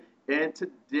And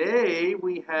today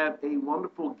we have a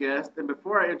wonderful guest. And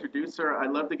before I introduce her,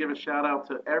 I'd love to give a shout out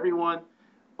to everyone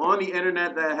on the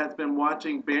internet that has been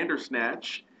watching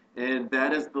Bandersnatch. And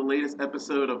that is the latest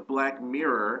episode of Black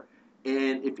Mirror.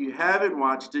 And if you haven't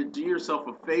watched it, do yourself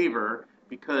a favor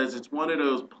because it's one of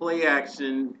those play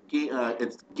action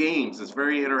it's games. It's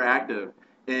very interactive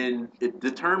and it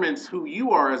determines who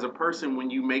you are as a person when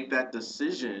you make that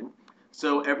decision.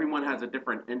 So everyone has a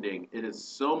different ending. It is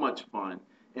so much fun.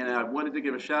 And I wanted to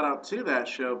give a shout out to that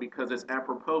show because it's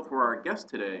apropos for our guest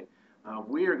today.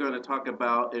 We are going to talk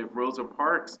about if Rosa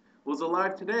Parks was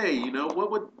alive today. You know,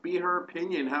 what would be her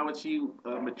opinion? How would she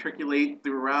matriculate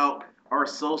throughout our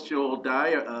social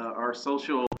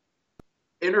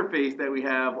interface that we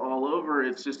have all over?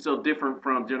 It's just so different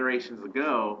from generations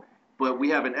ago. But we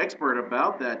have an expert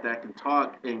about that that can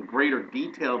talk in greater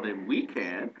detail than we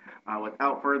can.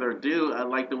 Without further ado, I'd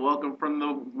like to welcome from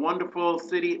the wonderful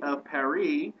city of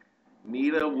Paris,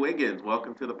 Nita Wiggins.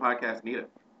 Welcome to the podcast, Nita.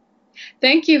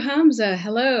 Thank you, Hamza.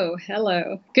 Hello,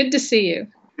 hello. Good to see you.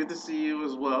 Good to see you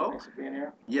as well. Thanks for being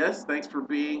here. Yes, thanks for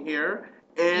being here.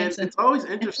 And Yes, it's always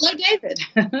and interesting. hello,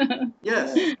 David.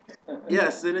 Yes,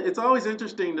 yes, and it's always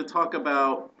interesting to talk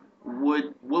about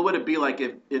what would it be like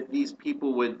if these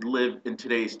people would live in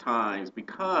today's times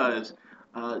because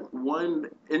one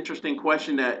interesting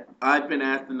question that I've been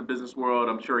asked in the business world,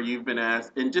 I'm sure you've been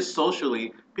asked, and just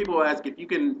socially, people ask if you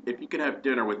can have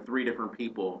dinner with three different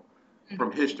people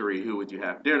from history, who would you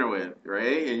have dinner with,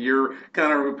 right? And you're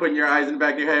kind of putting your eyes in the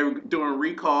back of your head, doing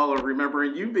recall or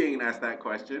remembering you being asked that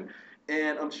question.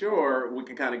 And I'm sure we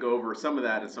can kind of go over some of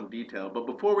that in some detail. But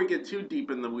before we get too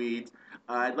deep in the weeds,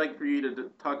 I'd like for you to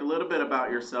talk a little bit about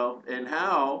yourself and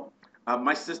how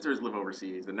my sisters live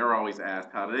overseas, and they're always asked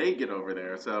how do they get over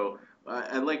there. So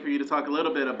I'd like for you to talk a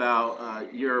little bit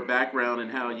about your background and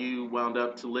how you wound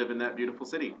up to live in that beautiful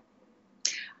city.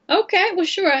 Okay, well,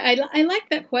 sure. I like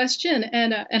that question.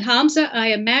 And Hamza, I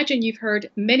imagine you've heard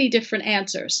many different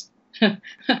answers.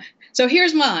 So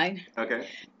here's mine. Okay.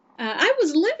 I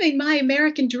was living my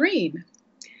American dream.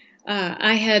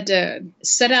 I had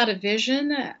set out a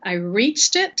vision, I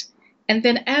reached it, and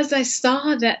then as I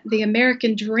saw that the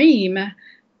American dream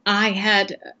I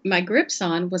had my grips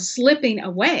on was slipping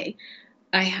away,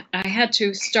 I had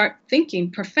to start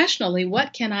thinking professionally,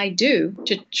 what can I do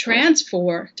to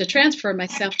transfer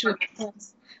myself to a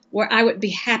place where I would be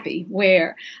happy,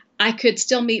 where I could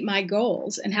still meet my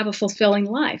goals and have a fulfilling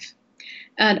life.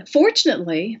 And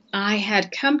fortunately, I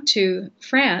had come to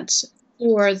France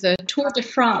for the Tour de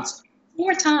France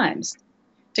 4 times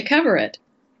to cover it.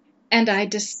 And I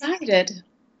decided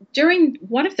during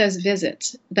one of those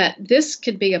visits that this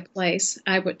could be a place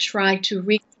I would try to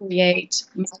recreate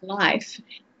my life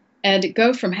and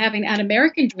go from having an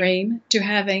American dream to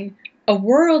having a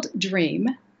world dream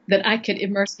that I could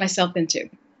immerse myself into.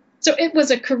 So it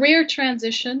was a career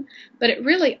transition, but it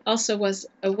really also was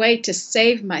a way to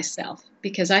save myself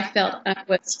because I felt I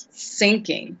was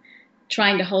sinking,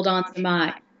 trying to hold on to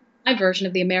my version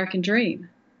of the American dream.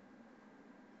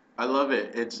 I love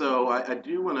it. And so I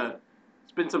do want to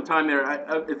spend some time there.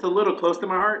 It's a little close to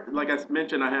my heart. Like I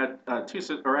mentioned, I had two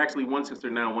sisters, or actually one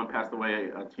sister now. One passed away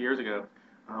 2 years ago.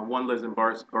 One lives in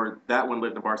or that one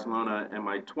lived in Barcelona, and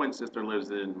my twin sister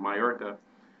lives in Mallorca.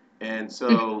 And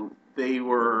so they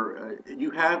were.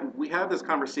 We have this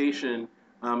conversation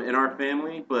in our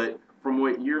family, but from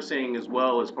what you're saying as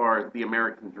well, as far as the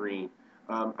American dream,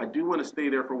 I do want to stay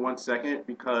there for 1 second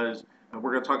because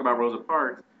we're going to talk about Rosa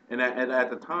Parks. And at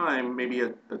the time, maybe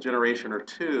a generation or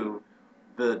two,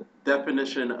 the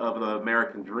definition of the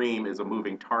American dream is a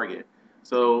moving target.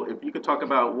 So if you could talk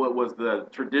about what was the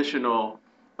traditional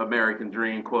American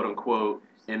dream, quote unquote,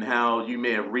 and how you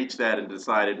may have reached that and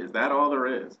decided, is that all there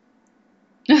is?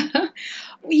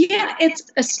 Yeah, it's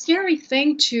a scary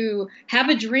thing to have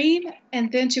a dream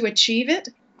and then to achieve it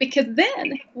because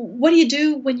then what do you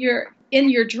do when you're in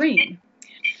your dream?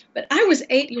 But I was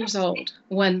 8 years old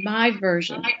when my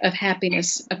version of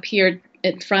happiness appeared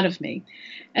in front of me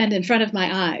and in front of my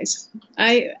eyes.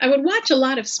 I would watch a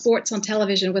lot of sports on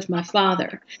television with my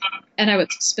father, and I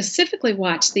would specifically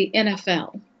watch the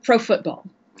NFL, pro football.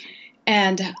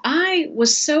 And I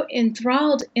was so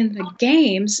enthralled in the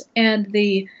games and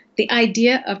the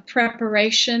idea of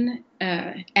preparation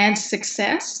and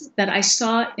success that I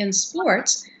saw in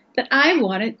sports that I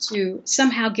wanted to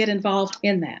somehow get involved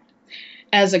in that.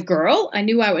 As a girl, I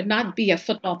knew I would not be a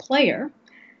football player.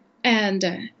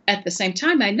 And at the same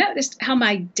time, I noticed how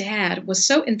my dad was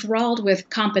so enthralled with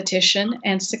competition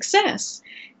and success.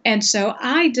 And so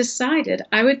I decided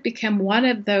I would become one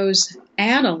of those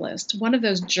analysts, one of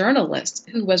those journalists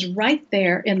who was right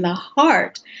there in the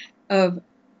heart of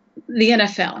the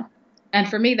NFL. And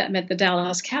for me, that meant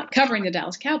covering the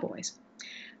Dallas Cowboys.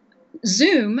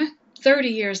 Zoom, 30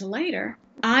 years later,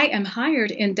 I am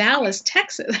hired in Dallas,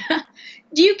 Texas.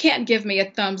 You can't give me a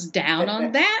thumbs down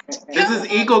on that. This Come is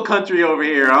on. Eagle Country over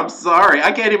here. I'm sorry.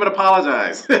 I can't even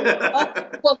apologize. Oh,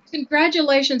 well,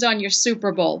 congratulations on your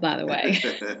Super Bowl, by the way.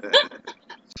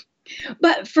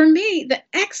 But for me, the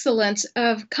excellence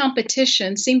of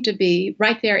competition seemed to be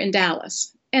right there in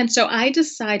Dallas. And so I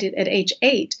decided at age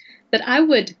 8 that I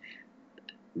would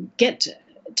get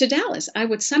to Dallas. I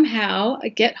would somehow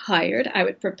get hired. I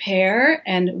would prepare,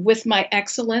 and with my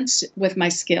excellence, with my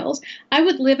skills, I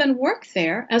would live and work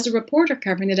there as a reporter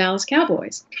covering the Dallas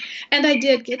Cowboys. And I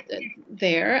did get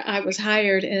there. I was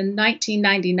hired in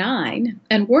 1999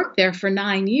 and worked there for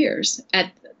 9 years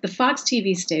at the Fox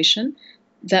TV station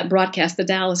that broadcast the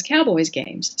Dallas Cowboys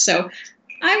games. So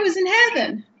I was in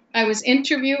heaven. I was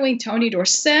interviewing Tony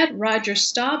Dorsett, Roger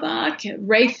Staubach,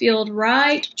 Rayfield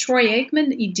Wright, Troy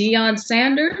Aikman, Deion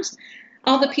Sanders,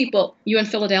 all the people you in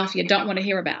Philadelphia don't want to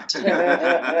hear about.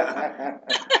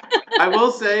 I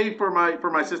will say for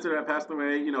my sister that passed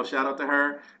away, shout out to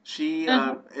her. She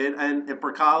Uh-huh. and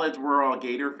for college we're all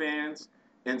Gator fans,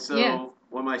 and Yeah. so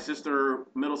when my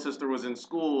middle sister was in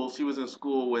school, she was in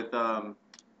school with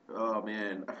oh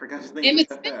man, I forgot his name Emmett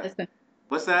just that fast. Smith.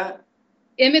 What's that?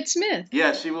 Emmett Smith.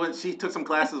 Yeah, she took some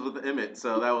classes with Emmett,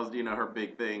 so that was her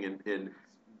big thing in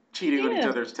cheating on each Yeah.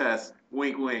 other's tests.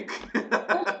 Wink, wink.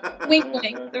 Wink,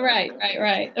 wink. Right, right,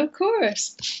 right. Of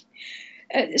course.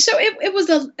 So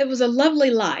it was a lovely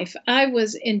life. I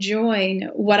was enjoying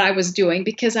what I was doing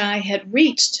because I had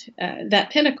reached that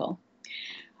pinnacle.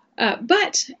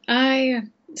 But I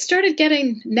started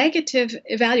getting negative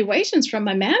evaluations from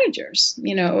my managers.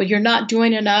 You're not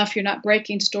doing enough, you're not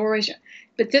breaking stories.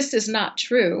 But this is not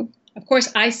true. Of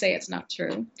course, I say it's not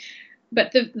true.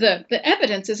 But the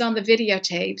evidence is on the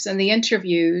videotapes and the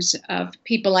interviews of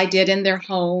people I did in their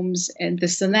homes and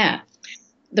this and that.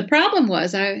 The problem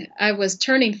was I was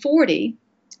turning 40,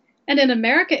 and in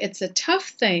America, it's a tough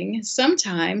thing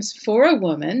sometimes for a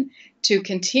woman to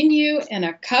continue in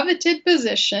a coveted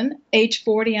position, age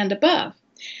 40 and above.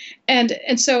 And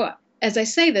so, as I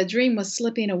say, the dream was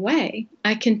slipping away.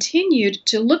 I continued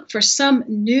to look for some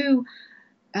new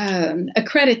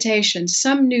accreditation,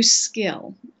 some new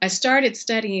skill. I started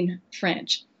studying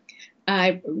French.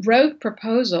 I wrote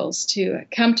proposals to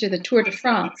come to the Tour de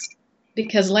France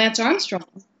because Lance Armstrong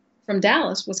from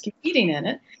Dallas was competing in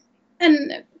it.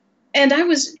 And and I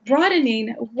was broadening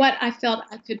what I felt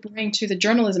I could bring to the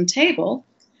journalism table,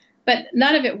 but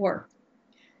none of it worked.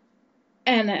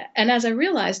 And as I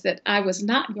realized that I was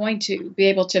not going to be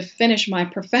able to finish my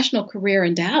professional career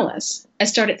in Dallas, I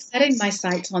started setting my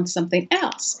sights on something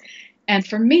else. And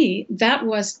for me, that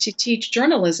was to teach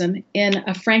journalism in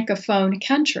a francophone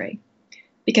country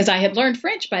because I had learned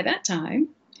French by that time.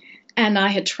 And I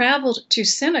had traveled to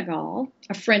Senegal,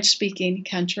 a French speaking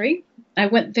country. I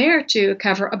went there to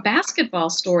cover a basketball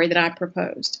story that I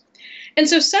proposed. And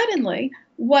so suddenly,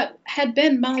 what had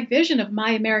been my vision of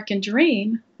my American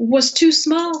dream was too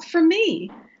small for me.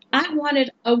 I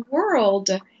wanted a world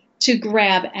to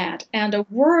grab at, and a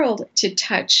world to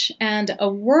touch, and a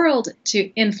world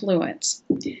to influence.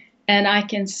 And I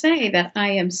can say that I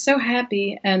am so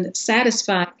happy and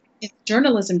satisfied in the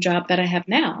journalism job that I have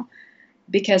now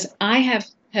because I have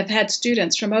had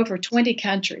students from over 20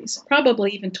 countries,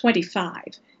 probably even 25.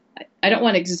 I don't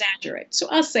want to exaggerate. So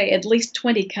I'll say at least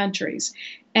 20 countries.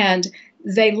 And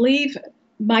they leave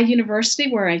my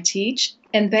university where I teach,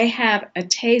 and they have a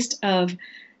taste of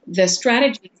the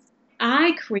strategies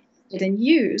I created and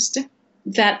used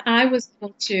that I was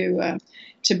able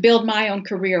to build my own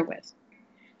career with.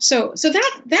 So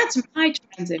that's my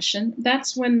transition.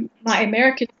 That's when my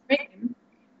American dream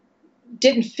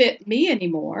didn't fit me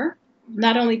anymore,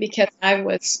 not only because I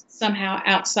was somehow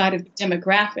outside of the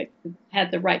demographic that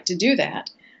had the right to do that,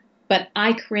 but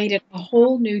I created a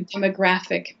whole new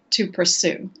demographic to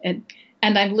pursue. And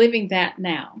I'm living that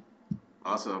now.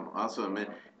 Awesome, awesome,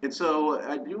 and so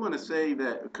I do want to say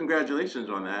that congratulations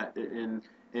on that. And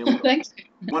Thanks.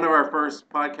 one of our first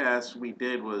podcasts we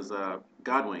did was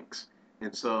Godwinks,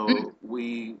 and so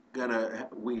we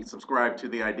subscribe to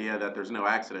the idea that there's no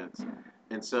accidents,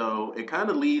 and so it kind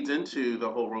of leads into the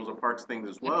whole Rosa Parks thing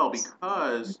as well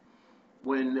because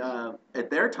when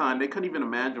at their time they couldn't even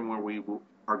imagine where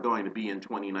are going to be in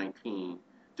 2019.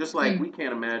 Just like Mm. we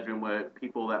can't imagine what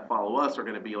people that follow us are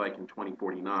going to be like in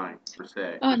 2049 per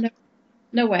se, Oh, no,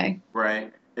 no way.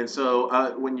 right? And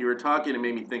so when you were talking, it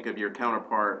made me think of your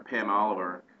counterpart Pam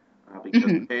Oliver, because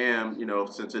Hmm. Pam,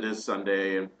 since it is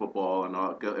Sunday and football and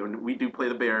all, and we do play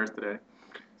the Bears today,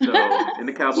 so and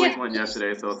the Cowboys Yeah, won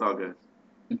yesterday, so it's all good.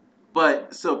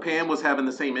 But so Pam was having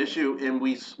the same issue, and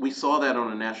we saw that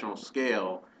on a national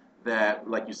scale. That,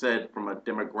 like you said, from a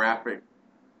demographic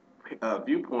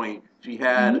viewpoint, she Mhm.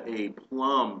 had a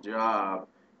plum job,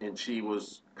 and she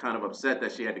was kind of upset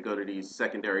that she had to go to these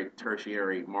secondary,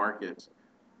 tertiary markets.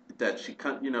 That she,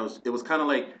 it was kind of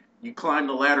like you climb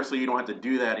the ladder so you don't have to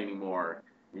do that anymore,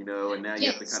 and now you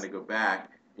have to kind Yes. of go back,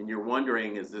 and you're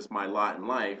wondering, is this my lot in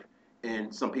life?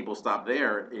 And some people stop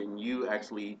there, and you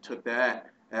actually took that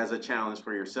as a challenge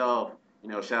for yourself.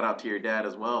 Shout out to your dad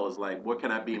as well. Is like, what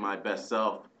can I be my best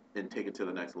self and take it to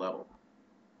the next level?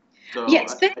 So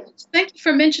Yes, thank you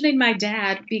for mentioning my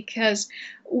dad because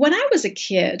when I was a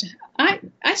kid,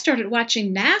 I started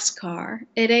watching NASCAR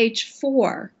at age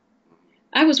 4.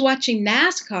 I was watching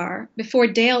NASCAR before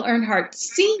Dale Earnhardt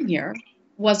Sr.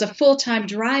 was a full-time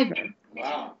driver.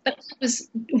 wow. But I was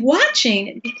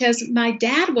watching because my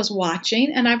dad was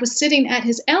watching and I was sitting at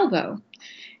his elbow.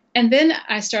 And then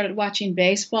I started watching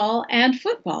baseball and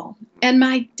football. And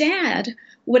my dad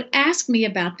would ask me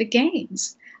about the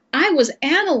games. I was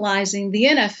analyzing the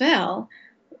NFL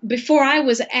before I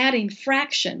was adding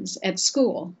fractions at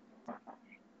school.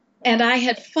 And I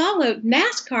had followed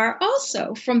NASCAR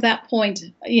also from that point,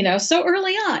 so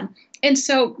early on. And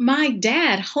so my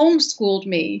dad homeschooled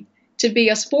me to be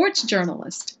a sports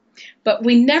journalist. But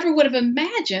we never would have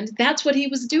imagined that's what he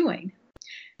was doing.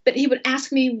 But he would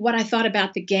ask me what I thought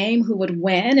about the game, who would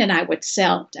win, and I'd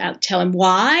tell him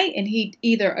why, and he'd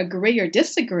either agree or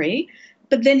disagree.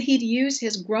 But then he'd use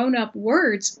his grown up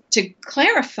words to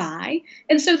clarify.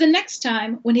 And so the next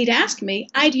time when he'd ask me,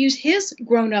 I'd use his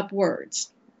grown up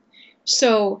words.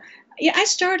 So, yeah, I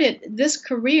started this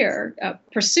career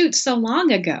pursuit so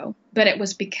long ago, but it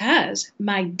was because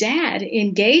my dad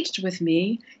engaged with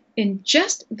me in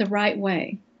just the right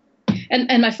way.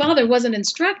 And my father was an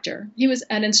instructor. He was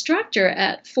an instructor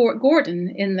at Fort Gordon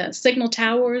in the Signal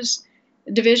Towers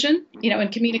division, in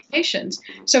communications.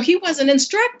 So he was an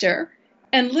instructor.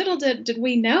 And little did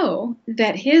we know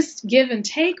that his give and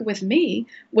take with me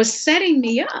was setting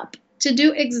me up to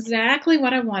do exactly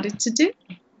what I wanted to do.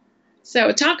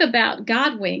 So talk about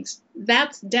God winks.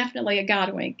 That's definitely a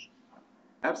God wink.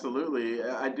 Absolutely.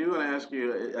 I do want to ask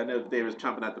you. I know David's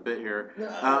chomping at the bit here.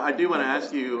 I do want to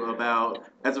ask you about,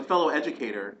 as a fellow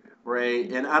educator, right?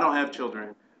 And I don't have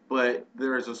children, but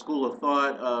there is a school of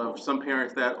thought of some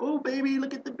parents that, oh, baby,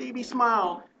 look at the baby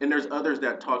smile, and there's others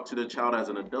that talk to the child as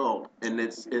an adult, and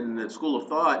it's in the school of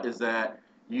thought is that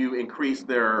you increase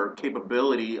their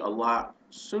capability a lot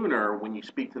sooner when you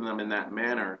speak to them in that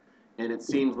manner, and it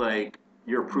seems like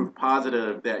you're proof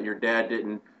positive that your dad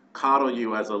didn't coddle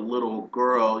you as a little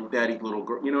girl, daddy's little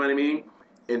girl. You know what I mean?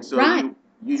 And so Right.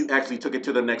 you actually took it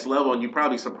to the next level, and you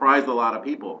probably surprised a lot of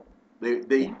people. They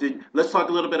did. Let's talk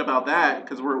a little bit about that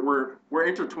because we're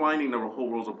intertwining the whole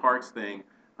Rosa Parks thing.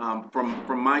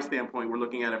 From my standpoint, we're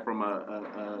looking at it from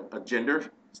a gender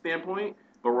standpoint,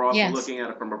 but we're also Yes. looking at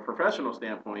it from a professional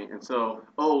standpoint. And so,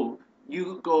 oh,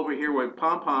 you go over here with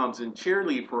pom poms and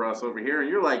cheerlead for us over here, and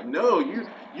you're like, no,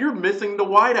 you're missing the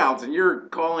wideouts, and you're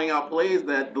calling out plays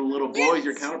that the little boys,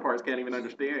 your Yes. counterparts, can't even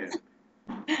understand.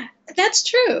 That's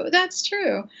true. That's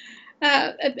true.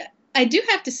 Uh, I do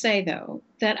have to say, though,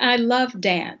 that I love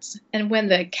dance. And when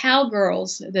the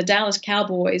Cowgirls, the Dallas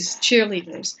Cowboys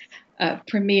cheerleaders,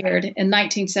 premiered in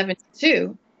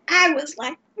 1972, I was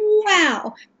like,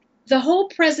 wow. The whole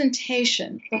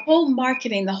presentation, the whole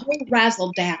marketing, the whole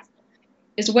razzle dazzle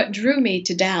is what drew me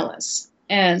to Dallas.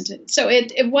 And so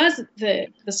it was the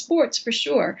sports for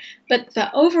sure, but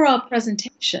the overall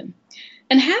presentation.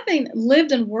 And having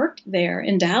lived and worked there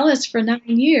in Dallas for 9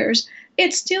 years,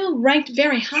 it still ranked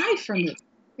very high for me.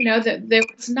 That there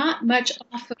was not much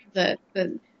off of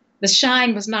the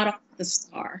shine was not off the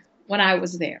star when I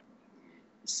was there.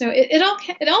 So it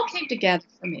all came together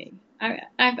for me.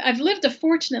 I've lived a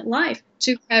fortunate life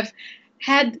to have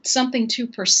had something to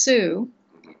pursue,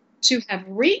 to have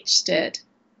reached it,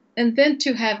 and then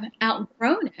to have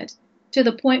outgrown it to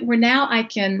the point where now I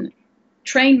can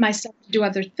train myself to do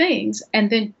other things and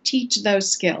then teach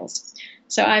those skills.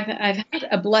 So I've had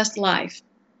a blessed life.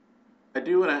 I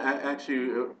do want to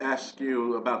actually ask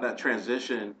you about that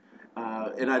transition,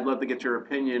 and I'd love to get your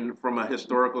opinion from a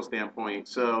historical standpoint.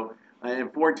 So, in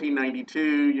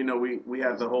 1492, we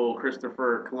had the whole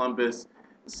Christopher Columbus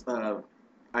uh,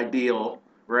 ideal,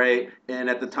 right? And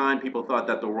at the time, people thought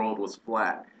that the world was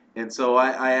flat. And so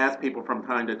I ask people from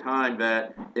time to time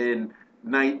that in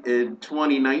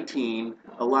 2019,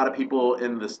 a lot of people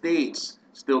in the States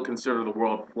still consider the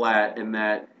world flat, and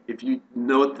that if you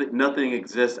know nothing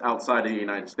exists outside of the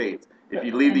United States. If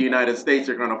you leave the United States,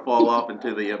 you're going to fall off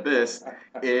into the abyss,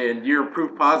 and you're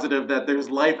proof positive that there's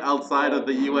life outside of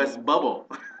the U.S. bubble.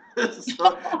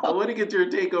 So I want to get your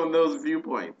take on those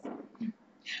viewpoints.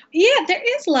 Yeah, there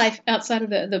is life outside of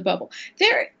the bubble.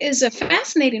 There is a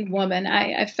fascinating woman.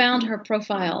 I found her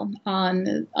profile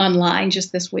online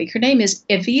just this week. Her name is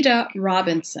Evita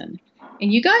Robinson.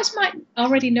 And you guys might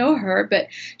already know her, but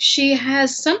she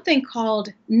has something called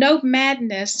No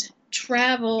Madness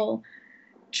Travel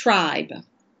Tribe.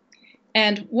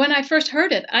 And when I first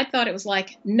heard it, I thought it was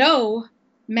like no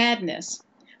madness,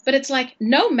 but it's like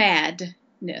no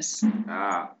madness.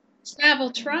 Ah,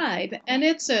 Travel Tribe, and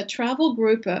it's a travel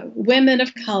group of women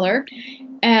of color.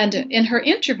 And in her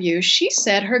interview, she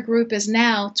said her group is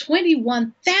now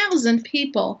 21,000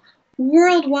 people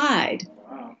worldwide.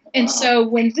 And so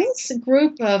when this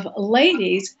group of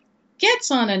ladies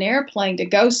gets on an airplane to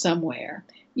go somewhere,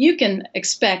 you can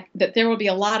expect that there will be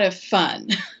a lot of fun.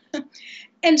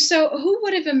 And so, who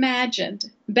would have imagined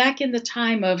back in the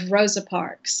time of Rosa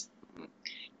Parks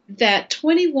that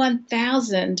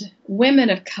 21,000 women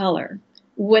of color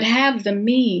would have the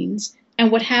means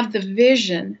and would have the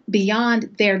vision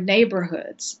beyond their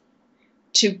neighborhoods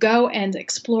to go and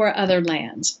explore other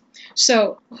lands?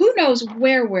 So who knows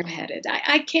where we're headed?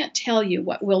 I can't tell you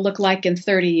what we'll look like in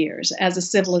 30 years as a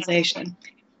civilization,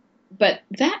 but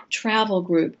that travel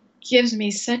group gives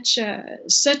me such a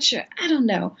I don't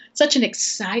know, such an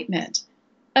excitement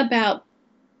about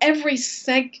every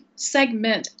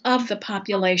segment of the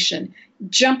population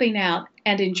jumping out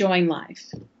and enjoying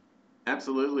life.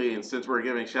 absolutely. And since we're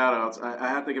giving shout outs, I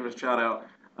have to give a shout out.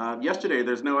 Yesterday,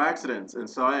 there's no accidents. And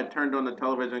so I had turned on the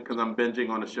television because I'm binging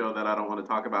on a show that I don't want to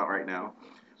talk about right now.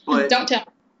 But Don't tell.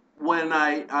 when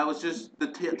I was just,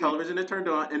 television had turned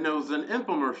on and there was an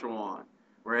infomercial on,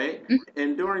 right?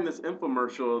 And during this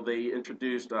infomercial, they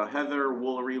introduced Heather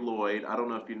Woolery Lloyd. I don't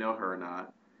know if you know her or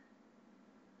not.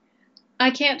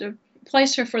 I can't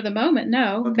place her for the moment.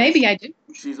 No, Okay, maybe I do.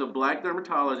 she's a black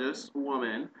dermatologist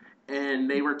woman, and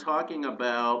they were talking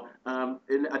about,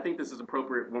 and I think this is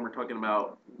appropriate when we're talking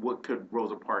about what could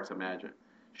Rosa Parks imagine.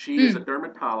 She is a Mm,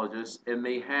 dermatologist, and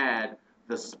they had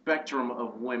the spectrum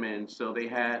of women. So they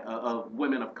had of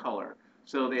women of color.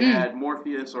 So they mm, had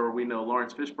Morpheus, or we know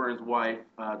Lawrence Fishburne's wife.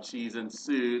 She's in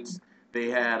Suits. They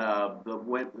had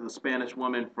the Spanish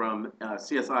woman from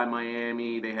CSI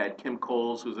Miami. They had Kim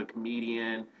Coles, who's a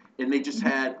comedian, and they just mhm.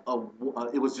 had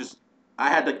it was just I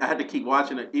had to keep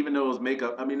watching it even though it was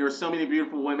makeup. I mean, there were so many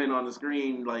beautiful women on the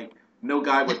screen, like no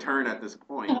guy would turn at this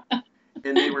point.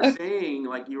 And they were Okay. saying,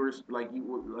 like you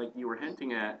were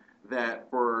hinting at, that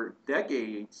for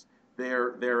decades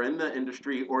they're in the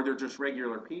industry or they're just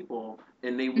regular people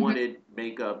and they Mhm. wanted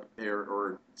makeup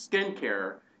or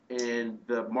skincare, and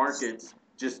the markets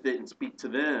just didn't speak to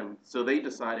them, so they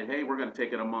decided, hey, we're going to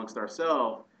take it amongst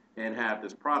ourselves and have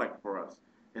this product for us.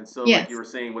 And so, like you Yes. were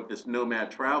saying, with this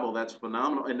nomad travel, that's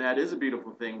phenomenal, and that is a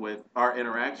beautiful thing with our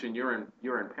interaction. You're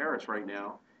in Paris right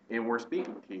now, and we're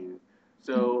speaking to you.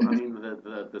 So, I Mhm. mean,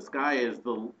 the sky is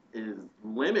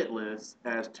limitless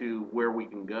as to where we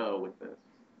can go with this.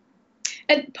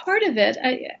 And part of it,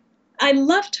 I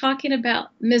love talking about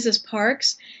Mrs.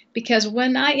 Parks because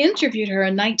when I interviewed her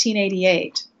in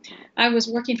 1988, I was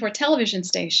working for a television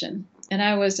station and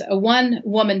I was a one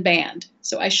woman band.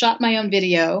 So I shot my own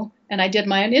video and I did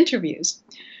my own interviews.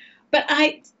 But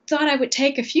I thought I would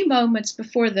take a few moments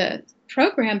before the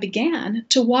program began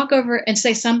to walk over and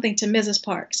say something to Mrs.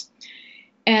 Parks.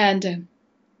 And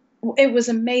it was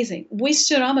amazing. We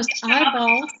stood almost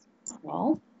eyeball to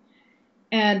wall,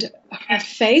 and her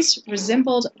face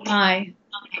resembled my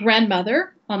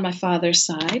grandmother on my father's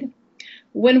side.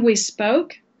 When we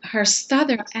spoke, her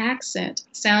southern accent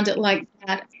sounded like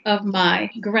that of my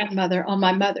grandmother on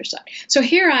my mother's side. So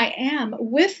here I am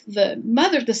with the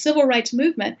mother of the civil rights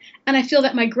movement, and I feel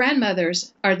that my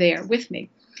grandmothers are there with me.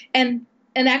 And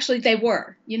and actually they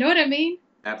were. You know what I mean?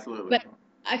 Absolutely. But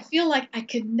I feel like I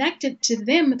connected to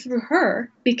them through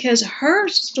her because her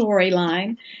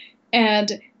storyline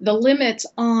and the limits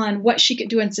on what she could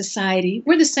do in society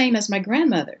were the same as my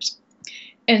grandmother's.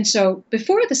 And so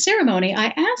before the ceremony,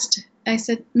 I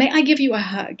said, may I give you a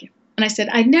hug? And I said,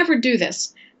 I never do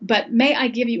this, but may I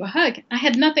give you a hug? I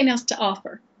had nothing else to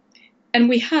offer. And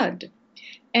we hugged.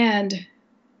 And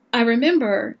I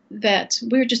remember that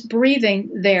we were just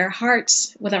breathing their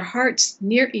hearts with our hearts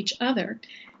near each other.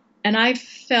 And I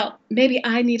felt maybe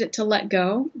I needed to let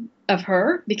go of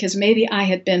her because maybe I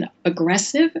had been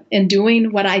aggressive in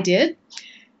doing what I did.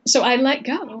 So I let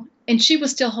go, and she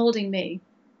was still holding me.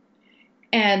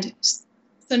 And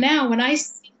so now when I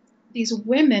see these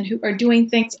women who are doing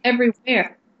things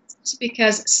everywhere, it's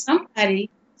because somebody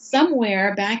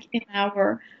somewhere back in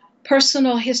our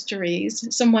personal histories,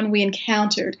 someone we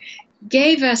encountered,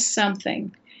 gave us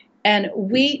something. And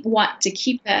we want to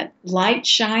keep that light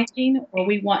shining, or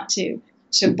we want to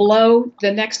blow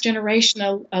the next generation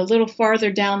a little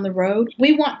farther down the road.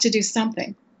 We want to do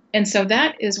something. And so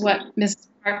that is what Mrs.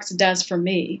 Parks does for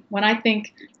me when I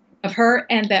think of her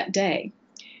and that day.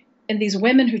 And these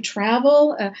women who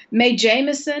travel, Mae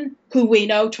Jemison, who we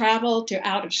know traveled to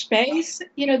outer space,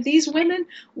 these women,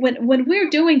 when we're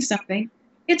doing something,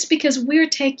 it's because we're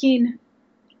taking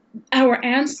our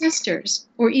ancestors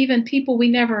or even people we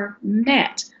never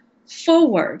met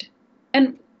forward.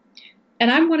 And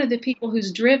I'm one of the people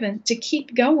who's driven to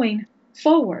keep going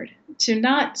forward, to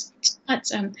not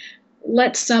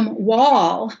let some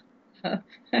wall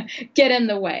get in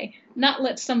the way, not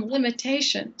let some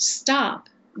limitation stop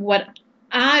what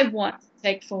I want to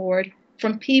take forward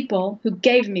from people who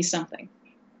gave me something.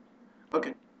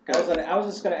 Okay. I was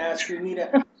just gonna ask you,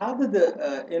 Nita, how did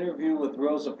the interview with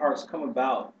Rosa Parks come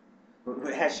about?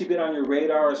 Has she been on your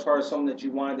radar as far as someone that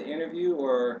you wanted to interview,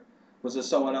 or was it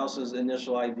someone else's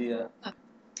initial idea?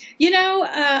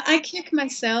 I kick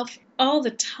myself all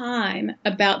the time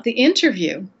about the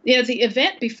interview. The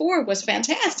event before was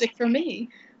fantastic for me,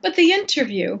 but the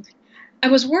interview, I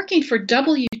was working for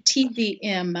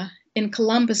WTVM in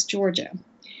Columbus, Georgia,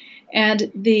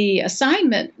 and the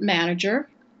assignment manager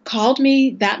called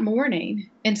me that morning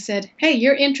and said, "Hey,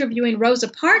 you're interviewing Rosa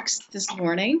Parks this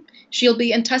morning. She'll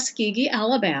be in Tuskegee,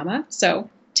 Alabama. So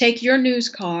take your news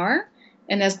car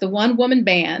and, as the one woman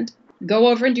band, go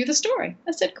over and do the story."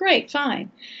 I said, "Great,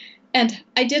 fine." And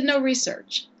I did no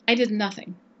research. I did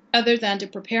nothing other than to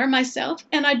prepare myself,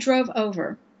 and I drove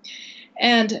over.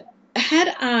 And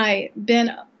had I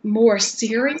been more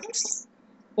serious,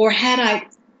 or had I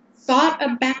thought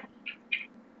about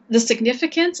the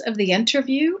significance of the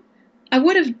interview, I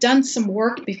would have done some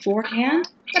work beforehand,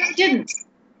 but I didn't.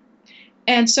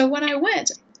 And so when I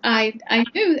went, I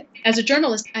knew, as a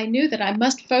journalist, I knew that I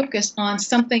must focus on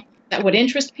something that would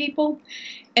interest people.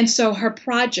 And so her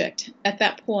project at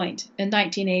that point in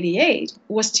 1988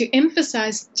 was to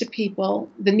emphasize to people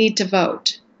the need to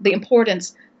vote, the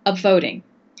importance of voting.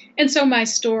 And so my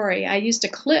story, I used a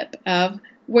clip of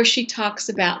where she talks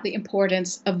about the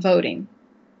importance of voting.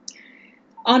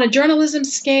 On a journalism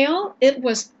scale, it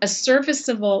was a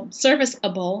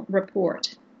serviceable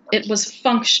report. It was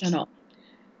functional.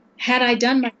 Had I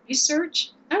done my research,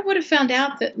 I would have found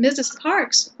out that Mrs.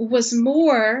 Parks was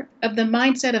more of the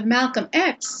mindset of Malcolm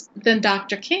X than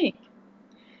Dr. King.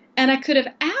 And I could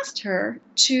have asked her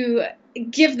to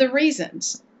give the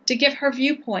reasons, to give her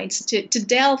viewpoints, to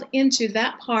delve into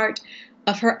that part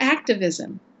of her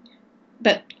activism.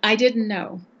 But I didn't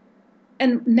know.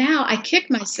 And now I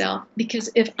kick myself because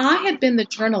if I had been the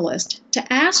journalist to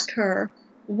ask her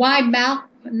why Malcolm,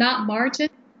 not Martin,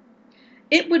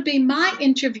 it would be my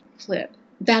interview clip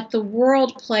that the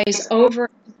world plays over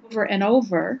and over and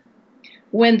over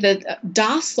when the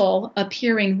docile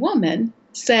appearing woman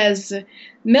says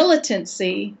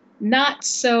militancy, not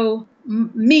so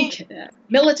meek,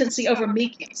 militancy over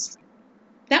meekness.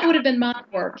 That would have been my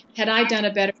work had I done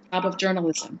a better job of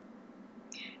journalism.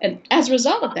 And as a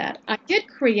result of that, I did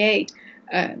create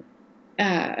uh,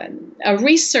 a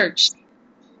research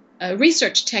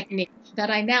technique that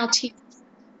I now teach,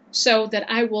 so that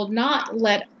I will not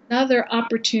let another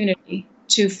opportunity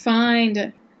to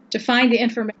find the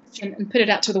information and put it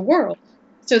out to the world,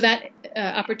 so that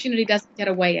opportunity doesn't get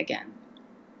away again.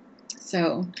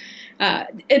 So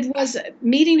it was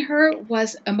meeting her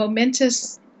was a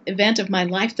momentous event of my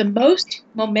life, the most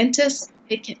momentous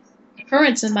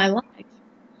occurrence in my life.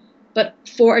 But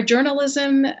for a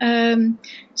journalism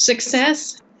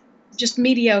success, just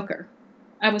mediocre.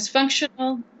 I was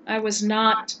functional. I was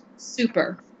not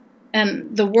super.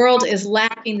 And the world is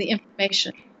lacking the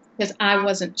information because I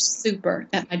wasn't super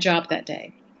at my job that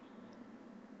day.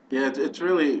 Yeah, it's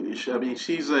really. I mean,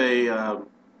 she's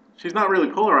not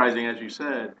really polarizing, as you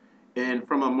said, and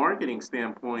from a marketing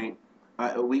standpoint,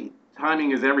 we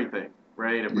timing is everything,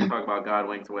 right? If we Mm. talk about God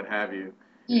winks or what have you,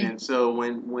 Mm. and so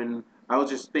when I was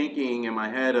just thinking in my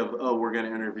head of, oh, we're going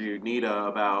to interview Nita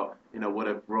about, what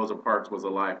if Rosa Parks was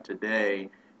alive today,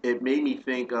 it made me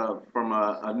think of from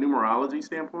a numerology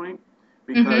standpoint,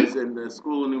 because Mm-hmm. in the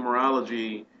school of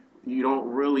numerology, you don't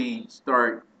really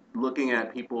start looking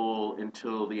at people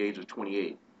until the age of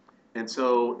 28. And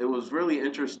so it was really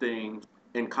interesting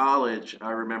in college.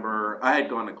 I remember I had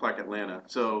gone to Clark Atlanta.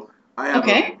 So I have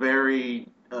a Okay. very,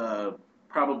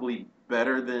 probably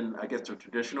better than, I guess, a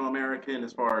traditional American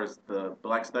as far as the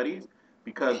black studies,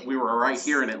 because we were right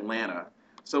here in Atlanta.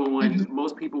 So when Mm-hmm.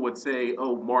 most people would say,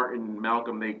 oh, Martin,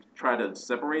 Malcolm, they try to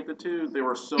separate the two, there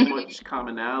were so Mm-hmm. much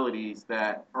commonalities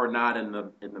that are not in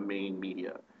the main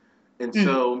media. And Mm-hmm.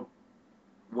 so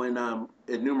when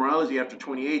in numerology after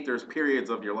 28, there's periods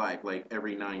of your life, like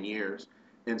every 9 years,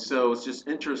 and so it's just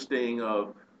interesting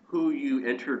of who you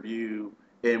interview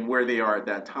and where they are at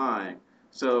that time.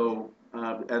 So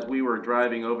as we were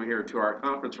driving over here to our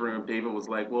conference room, David was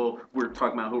like, "Well, we're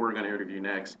talking about who we're going to interview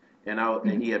next," and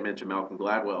Mhm. he had mentioned Malcolm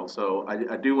Gladwell. So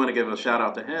I do want to give a shout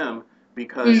out to him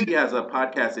because Mm. he has a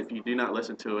podcast. If you do not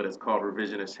listen to it, it's called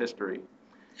Revisionist History.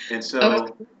 And Okay.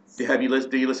 so, have you listen?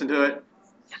 Do you listen to it?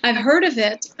 I've heard of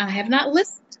it. I have not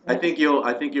listened to it. I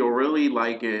think you'll really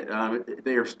like it.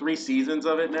 There's 3 seasons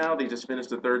of it now. They just finished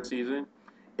the third season,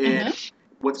 and Uh-huh.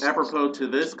 what's apropos to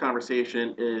this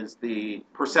conversation is the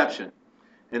perception.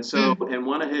 And so, Mm. in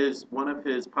one of his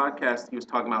podcasts, he was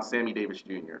talking about Sammy Davis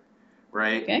Jr.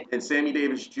 Right, Okay. and Sammy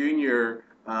Davis Jr.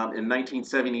 In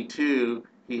 1972,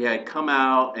 he had come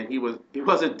out and he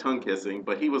wasn't tongue kissing,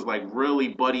 but he was like really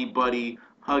buddy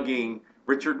hugging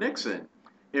Richard Nixon.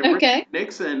 And Richard Okay.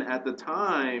 Nixon at the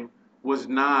time was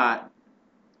not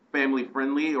family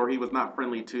friendly, or he was not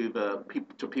friendly to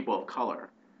people of color,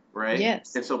 right?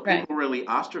 Yes. And so Right. people really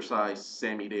ostracized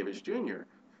Sammy Davis Jr.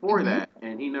 for Mm-hmm. that,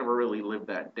 and he never really lived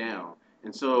that down.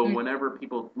 And so Mm. whenever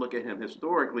people look at him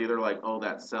historically, they're like, "Oh,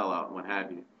 that sellout," and what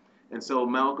have you. And so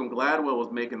Malcolm Gladwell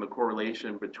was making the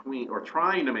correlation between, or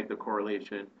trying to make the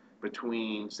correlation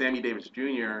between Sammy Davis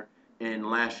Jr. and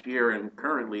last year and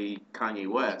currently Kanye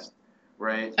West,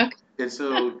 right? Okay. And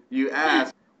so you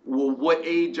ask, well, what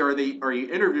age are they? Are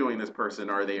you interviewing this person?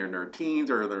 Are they in their teens,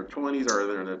 or in their 20s, or are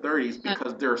they in their 30s? Uh,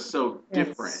 Because they're so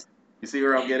different. yes. You see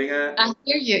where I'm getting at? I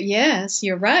hear you. Yes,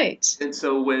 you're right. And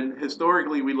so when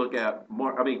historically we look at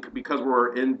more, I mean, because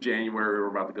we're in January, we're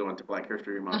about to go into Black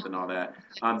History Uh, Month and all that.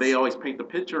 They yes. always paint the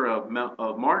picture of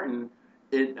Martin.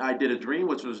 I Did a Dream,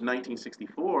 which was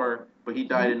 1964, but he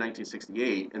died Mhm. in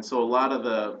 1968. And so a lot of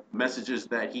the messages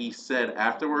that he said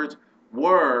afterwards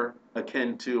were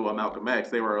akin to Malcolm X.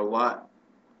 They were a lot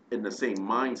in the same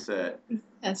mindset,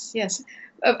 Yes, yes.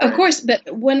 Of right? course, but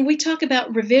when we talk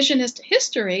about revisionist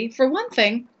history, for one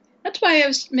thing, that's why I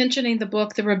was mentioning the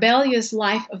book, The Rebellious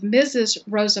Life of Mrs.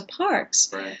 Rosa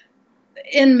Parks. Right.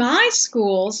 In my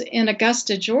schools in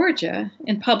Augusta, Georgia,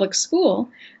 in public school,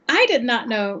 I did not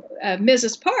know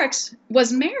Mrs. Parks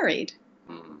was married.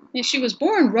 Mm, And she was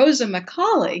born Rosa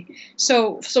Macaulay.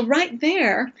 So right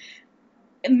there,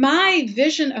 my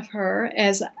vision of her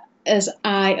as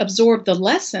I absorbed the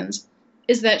lessons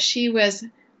is that she was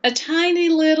a tiny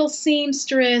little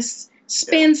seamstress, yeah.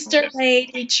 spinster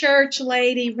lady, church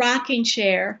lady, rocking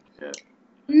chair. Yeah.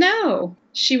 No,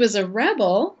 she was a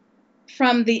rebel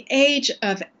from the age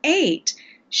of 8.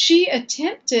 She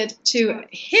attempted to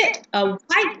hit a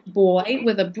white boy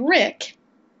with a brick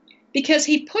because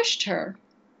he pushed her.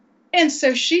 And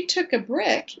so she took a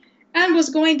brick and was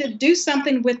going to do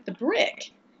something with the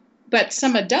brick. But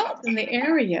some adults in the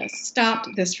area stopped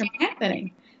this from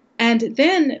happening. And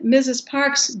then Mrs.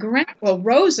 Parks'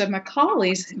 Rosa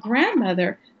Macaulay's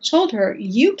grandmother told her,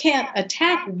 "You can't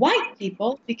attack white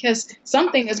people because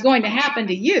something is going to happen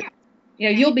to you. You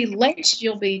know, you'll be lynched,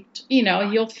 you'll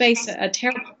face a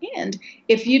terrible end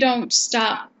if you don't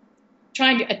stop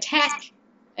trying to attack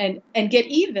and get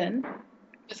even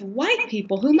with white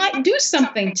people who might do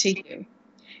something to you."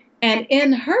 And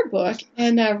in her book,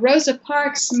 in Rosa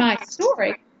Parks' My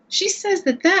Story, she says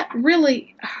that that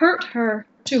really hurt her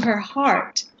to her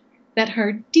heart, that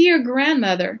her dear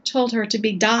grandmother told her to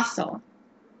be docile.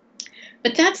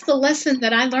 But that's the lesson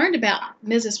that I learned about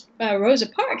Mrs. Rosa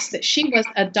Parks, that she was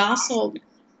a docile.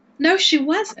 No, she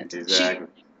wasn't. She Exactly.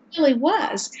 really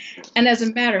was. And as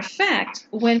a matter of fact,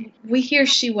 when we hear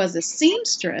she was a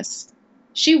seamstress,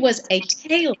 she was a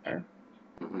tailor,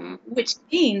 Mm-hmm. which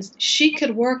means she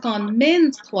could work on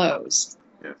men's clothes.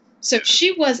 Yeah. So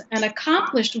she was an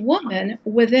accomplished woman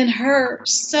within her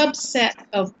subset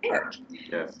of work.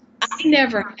 Yes. I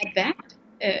never had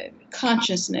that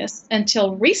consciousness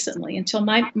until recently, until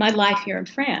my life here in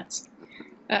France.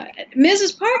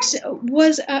 Mrs. Parks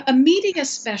was a media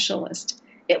specialist.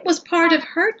 It was part of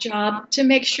her job to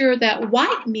make sure that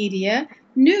white media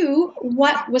knew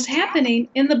what was happening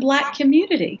in the Black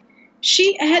community.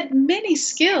 She had many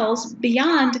skills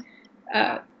beyond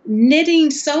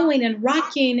knitting, sewing, and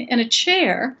rocking in a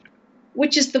chair,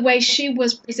 which is the way she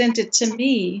was presented to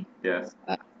me Yes.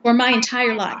 for my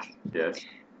entire life. Yes.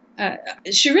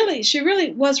 She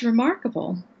really was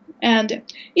remarkable. And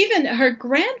even her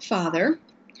grandfather,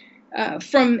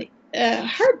 from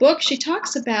her book, she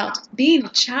talks about being a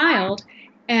child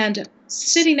and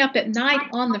sitting up at night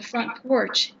on the front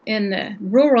porch in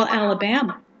rural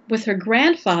Alabama with her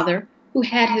grandfather, who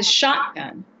had his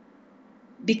shotgun,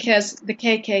 because the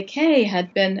KKK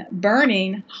had been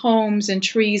burning homes and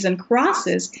trees and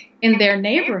crosses in their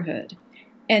neighborhood.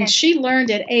 And she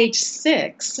learned at age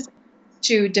 6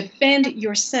 to defend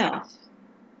yourself.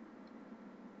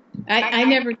 I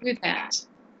never knew that.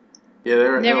 Yeah,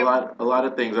 there are Never. a lot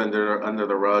of things under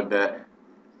the rug that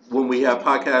when we have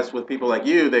podcasts with people like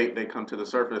you, they come to the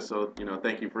surface. So,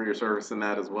 thank you for your service in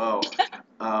that as well.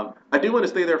 I do want to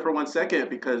stay there for 1 second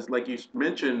because, like you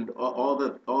mentioned, all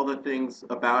the things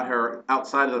about her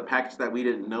outside of the package that we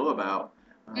didn't know about.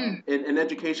 Mm, And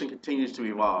education continues to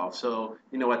evolve. So,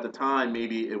 at the time,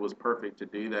 maybe it was perfect to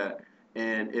do that.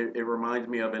 And it reminds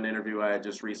me of an interview I had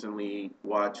just recently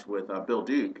watched with Bill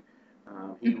Duke.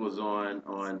 He mm, was on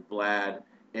Vlad,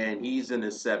 and he's in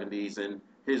his 70s, and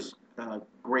his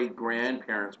great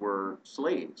grandparents were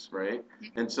slaves, right?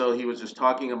 And so he was just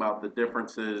talking about the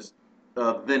differences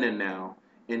of then and now.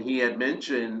 And he had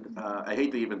mentioned, I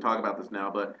hate to even talk about this now,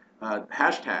 but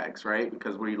hashtags, right?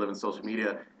 Because we live in social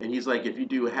media. And he's like, if you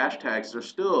do hashtags, there's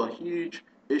still a huge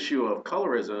issue of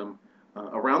colorism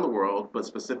around the world, but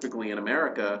specifically in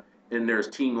America. And there's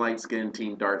team light skin,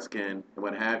 team dark skin, and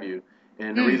what have you.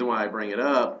 And the mm. reason why I bring it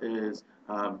up is,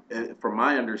 from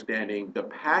my understanding, the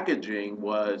packaging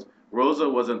was Rosa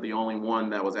wasn't the only one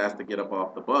that was asked to get up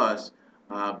off the bus.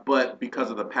 But because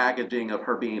of the packaging of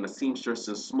her being a seamstress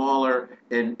and smaller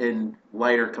and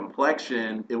lighter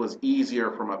complexion, it was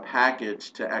easier from a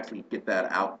package to actually get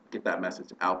that message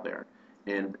out there.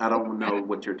 And I don't know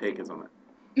what your take is on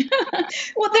that.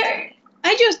 Well,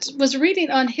 I just was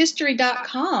reading on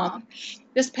history.com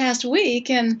this past week,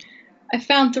 and I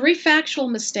found 3 factual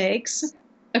mistakes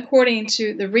according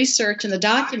to the research and the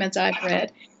documents I've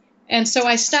read. And so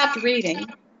I stopped reading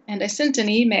and I sent an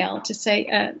email to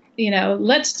say,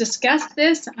 let's discuss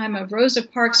this. I'm a Rosa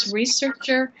Parks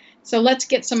researcher, so let's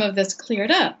get some of this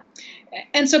cleared up.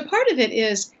 And so part of it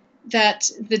is that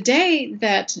the day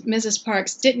that Mrs.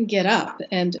 Parks didn't get up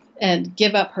and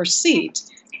give up her seat,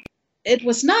 it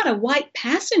was not a white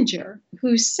passenger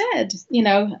who said,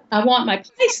 I want my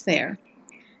place there.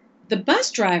 The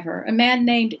bus driver, a man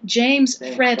named James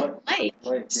Fred Blake,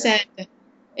 said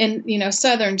in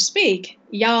Southern speak,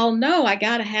 y'all know I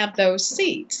got to have those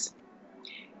seats.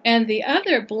 And the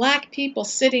other black people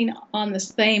sitting on the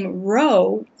same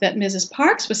row that Mrs.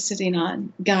 Parks was sitting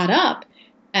on got up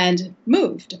and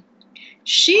moved.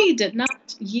 She did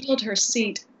not yield her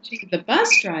seat to the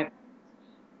bus driver.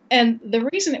 And the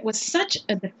reason it was such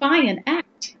a defiant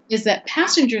act is that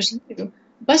passengers knew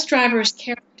bus drivers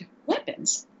carried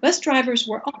weapons. Bus drivers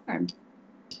were armed.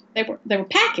 They were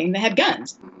packing. They had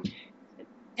guns.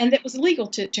 And it was illegal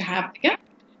to have the gun.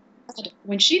 But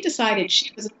when she decided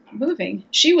she was not moving,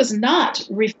 she was not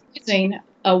refusing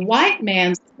a white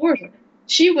man's order.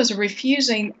 She was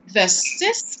refusing the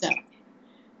system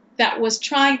that was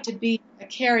trying to be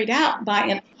carried out by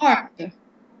an armed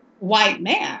white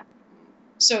man.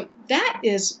 So that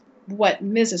is what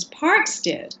Mrs. Parks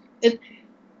did.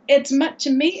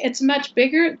 To me, it's much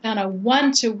bigger than a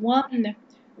one-to-one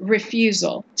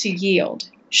refusal to yield.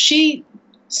 She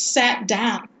sat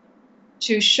down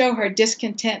to show her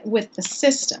discontent with the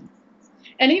system.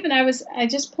 And even I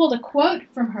just pulled a quote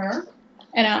from her,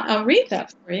 and I'll read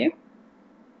that for you.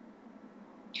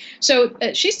 So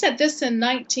she said this in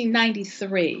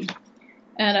 1993.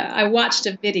 And I watched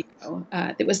a video.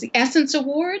 It was the Essence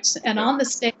Awards, and on the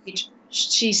stage,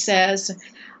 she says,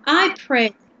 I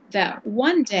pray that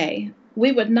one day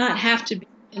we would not have to be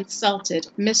insulted,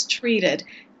 mistreated,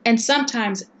 and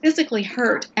sometimes physically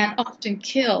hurt and often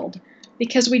killed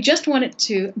because we just wanted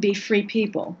to be free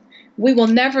people. We will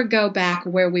never go back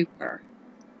where we were.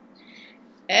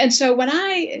 And so when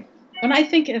I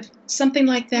think of something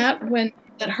like that,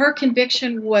 that her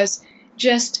conviction was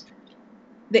just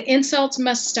the insults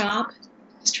must stop,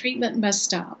 mistreatment must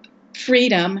stop,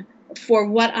 freedom for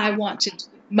what I want to do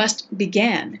must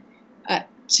begin.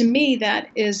 To me, that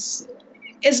is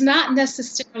not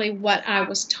necessarily what I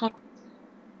was taught,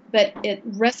 but it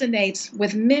resonates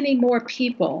with many more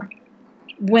people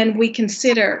when we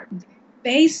consider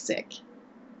the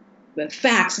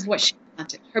facts of what she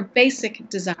wanted, her basic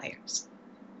desires.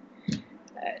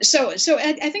 So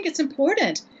I think it's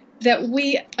important that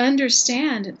we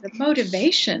understand the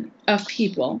motivation of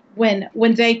people when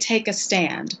they take a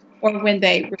stand or when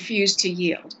they refuse to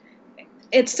yield.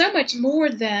 It's so much more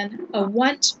than a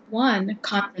one-to-one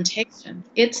confrontation.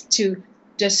 It's to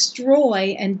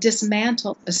destroy and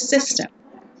dismantle a system.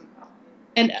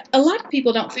 And a lot of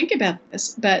people don't think about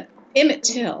this, but Emmett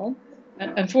Till,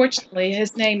 unfortunately,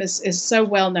 his name is so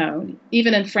well known,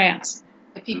 even in France,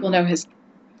 people know his name.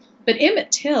 But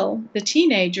Emmett Till, the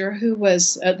teenager who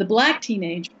was the black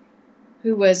teenager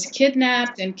who was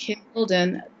kidnapped and killed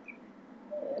and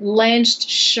lynched,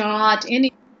 shot,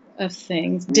 any of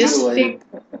things, disfigured.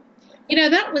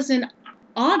 That was in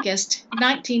August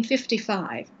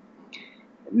 1955.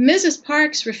 Mrs.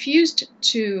 Parks refused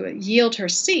to yield her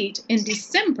seat in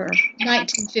December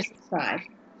 1955.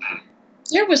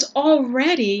 There was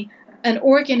already an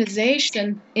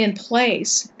organization in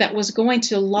place that was going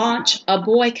to launch a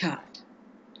boycott.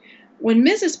 When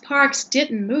Mrs. Parks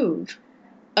didn't move,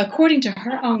 according to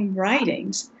her own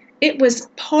writings, it was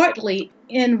partly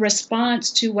in response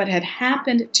to what had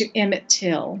happened to Emmett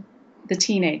Till, the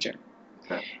teenager.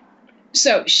 Okay.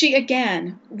 So she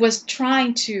again was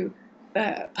trying to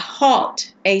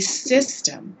halt a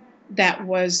system that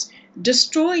was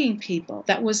destroying people,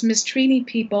 that was mistreating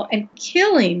people and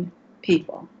killing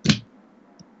people.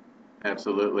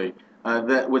 Absolutely.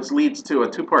 That which leads to a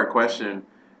two-part question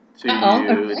to Uh-oh, you,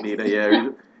 okay. Anita. Yeah,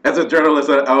 as a journalist,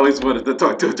 I always wanted to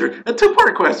talk to a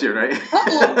two-part question, right?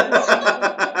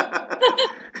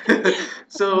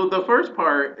 So the first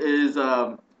part is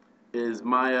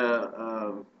Maya.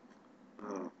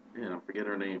 I forget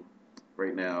her name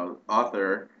right now.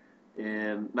 Author,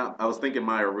 and not I was thinking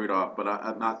Maya Rudolph, but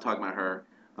I'm not talking about her.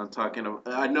 I'm talking.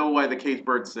 I know why the cage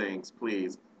bird sings.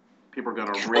 Please, people are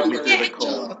gonna rake me through the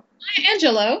coals. Maya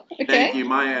Angelou. Okay. Thank you,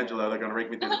 Maya Angelou. They're gonna rake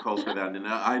me through the coals for that. And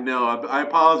I know. I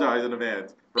apologize in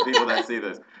advance for people that see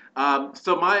this.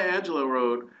 So Maya Angelou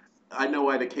wrote, "I know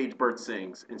why the cage bird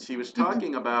sings," and she was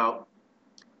talking about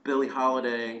Billie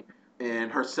Holiday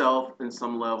and herself in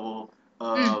some level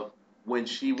of when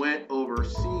she went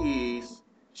overseas,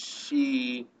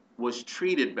 she was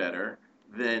treated better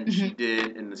than she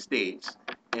did in the States.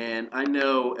 And I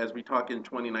know as we talk in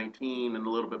 2019 and a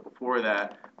little bit before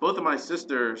that, both of my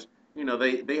sisters,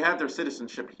 they have their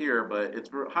citizenship here, but it's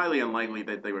highly unlikely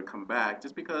that they would come back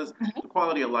just because the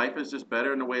quality of life is just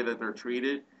better and the way that they're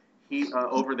treated.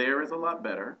 Over there is a lot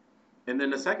better. And then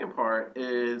the second part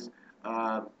is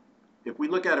uh, if we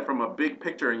look at it from a big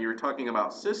picture, and you were talking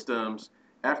about systems,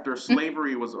 after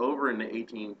slavery was over in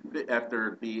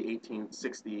after the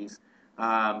 1860s,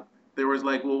 there was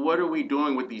like, well, what are we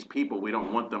doing with these people? We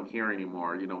don't want them here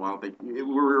anymore. Why don't they?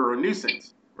 We're a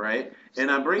nuisance, right?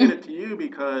 And I'm bringing it to you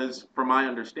because, from my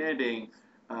understanding,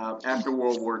 after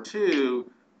World War II,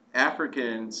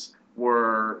 Africans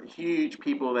were huge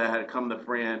people that had come to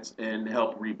France and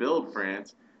helped rebuild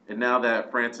France. And now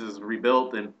that France is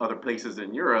rebuilt in other places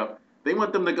in Europe, they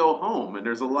want them to go home. And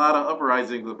there's a lot of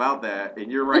uprisings about that.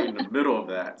 And you're right in the middle of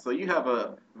that. So you have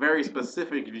a very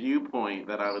specific viewpoint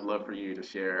that I would love for you to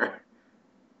share.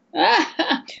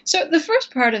 So the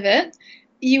first part of it,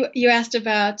 you asked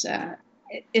about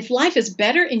if life is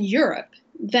better in Europe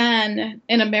than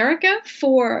in America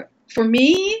for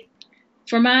me,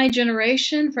 for my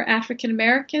generation, for African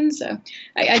Americans.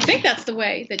 I think that's the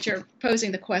way that you're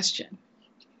posing the question,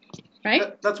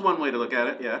 right? That's one way to look at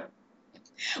it, yeah.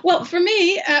 Well, for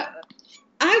me,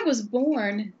 I was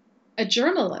born a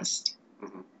journalist,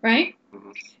 right?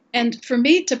 And for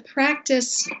me to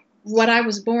practice what I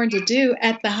was born to do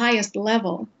at the highest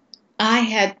level, I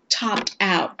had topped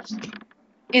out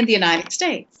in the United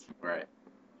States. Right.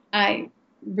 I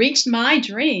reached my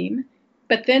dream,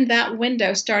 but then that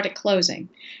window started closing.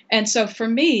 And so for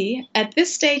me, at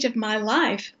this stage of my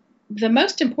life, the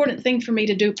most important thing for me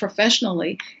to do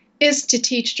professionally is to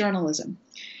teach journalism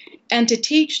and to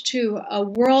teach to a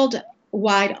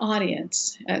worldwide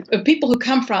audience, people who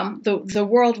come from the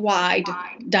worldwide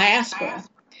diaspora.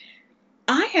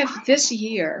 I have this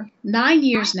year, 9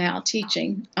 years now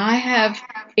teaching, I have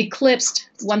eclipsed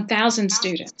 1,000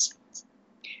 students.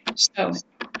 So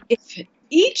if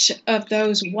each of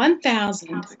those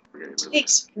 1,000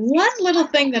 takes one little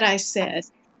thing that I said,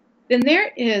 then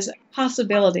there is a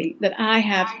possibility that I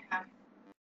have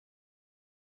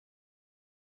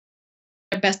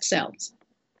their best selves.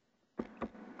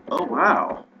 Oh,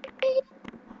 wow.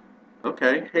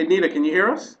 Okay. Hey, Nita, can you hear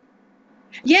us?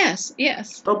 Yes.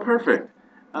 Oh, perfect.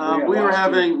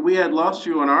 We had lost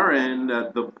you on our end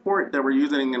at the port that we're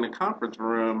using in the conference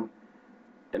room,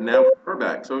 and now we're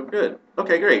back. So good.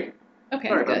 Okay, great. Okay,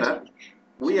 Sorry good. about that.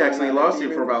 We actually lost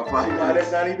you for about 5 She minutes. might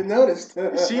have not even noticed.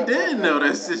 She did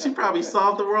notice. She probably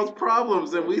solved the world's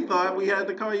problems, and we thought we had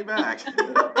to call you back.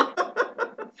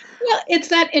 Well, it's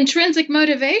that intrinsic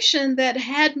motivation that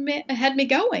had me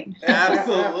going.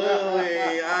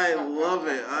 Absolutely. I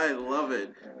love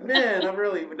it. Man,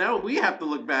 now we have to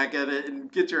look back at it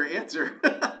and get your answer.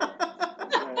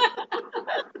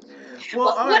 Well,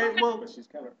 all right. Well,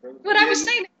 What I was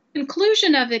saying, the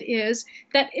conclusion of it is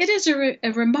that it is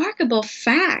a remarkable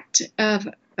fact of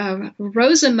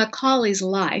Rosa Macaulay's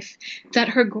life that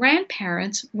her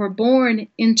grandparents were born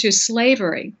into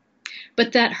slavery,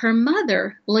 but that her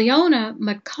mother, Leona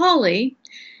Macaulay,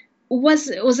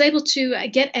 was able to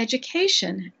get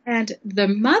education, and the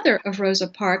mother of Rosa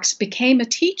Parks became a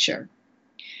teacher,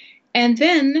 and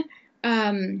then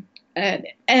um,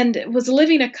 and was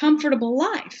living a comfortable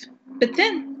life. But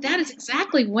then that is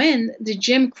exactly when the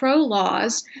Jim Crow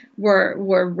laws were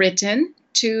written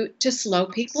to slow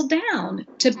people down,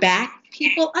 to back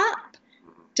people up,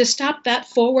 to stop that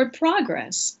forward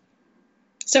progress.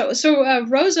 So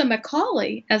Rosa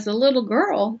Macaulay, as a little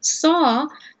girl, saw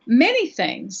many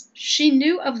things. She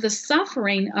knew of the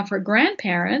suffering of her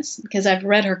grandparents, because I've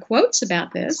read her quotes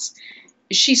about this.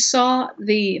 She saw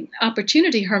the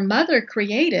opportunity her mother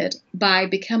created by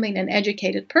becoming an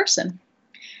educated person.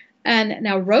 And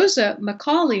now Rosa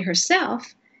Macaulay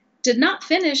herself did not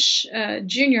finish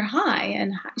junior high,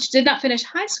 and she did not finish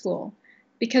high school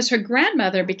because her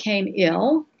grandmother became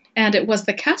ill, and it was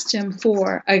the custom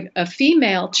for a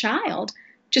female child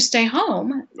to stay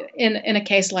home in a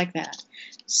case like that.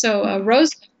 So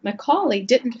Rosa Macaulay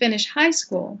didn't finish high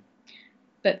school,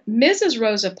 but Mrs.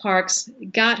 Rosa Parks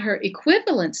got her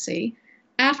equivalency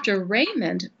after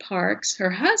Raymond Parks, her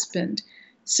husband,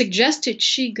 suggested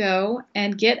she go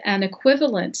and get an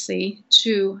equivalency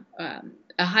to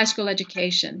a high school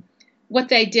education. What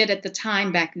they did at the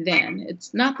time back then,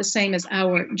 it's not the same as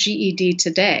our GED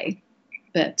today,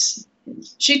 but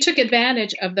she took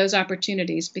advantage of those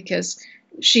opportunities because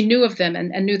she knew of them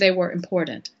and knew they were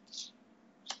important.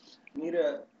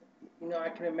 Nita, I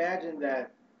can imagine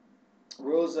that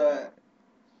Rosa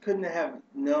couldn't have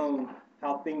known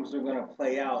how things were going to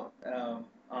play out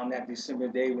on that December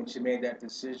day when she made that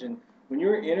decision. When you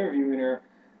were interviewing her,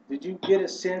 did you get a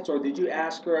sense, or did you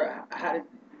ask her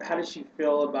how did she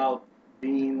feel about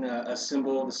being a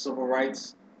symbol of the civil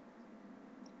rights?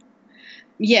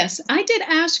 Yes, I did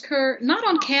ask her, not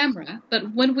on camera,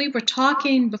 but when we were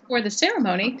talking before the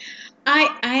ceremony, I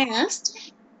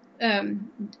asked, um,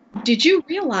 did you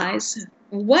realize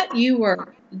what you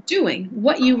were doing,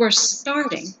 what you were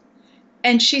starting?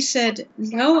 And she said,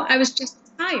 no, I was just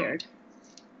tired.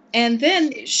 And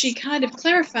then she kind of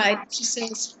clarified. She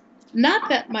says, not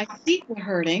that my feet were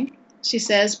hurting, she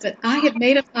says, but I had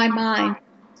made up my mind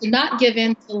to not give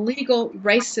in to legal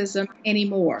racism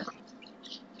anymore.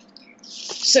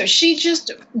 So she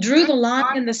just drew the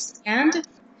line in the sand.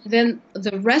 Then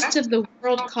the rest of the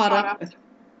world caught up with her.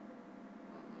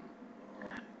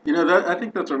 I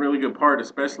think that's a really good part,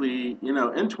 especially in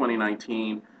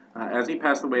 2019, as he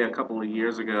passed away a couple of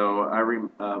years ago.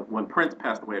 When Prince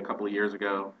passed away a couple of years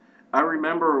ago, I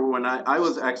remember when I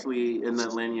was actually in the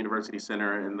Atlanta University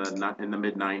Center in the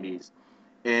mid '90s,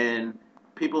 and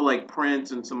people like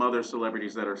Prince and some other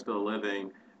celebrities that are still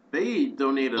living, they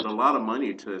donated a lot of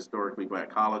money to historically black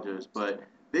colleges, but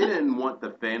they didn't want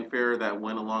the fanfare that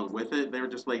went along with it. They were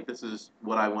just like, this is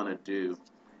what I want to do.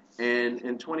 And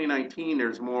in 2019,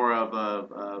 there's more of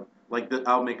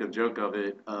I'll make a joke of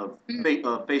it, of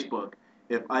Facebook.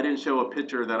 If I didn't show a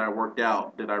picture that I worked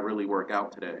out, did I really work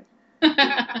out today?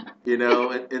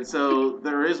 And so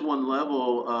there is one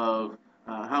level of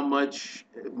how much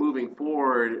moving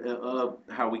forward of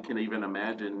how we can even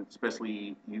imagine,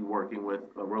 especially you working with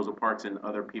Rosa Parks and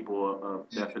other people of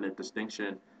definite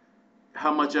distinction,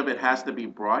 how much of it has to be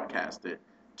broadcasted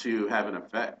to have an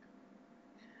effect.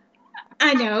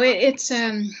 I know it's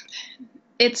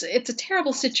a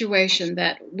terrible situation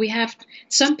that we have.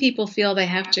 Some people feel they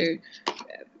have to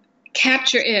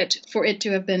capture it for it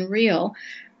to have been real,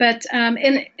 but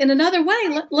in another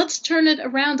way, let's turn it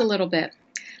around a little bit.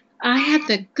 I had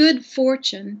the good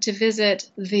fortune to visit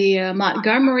the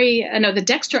the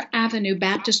Dexter Avenue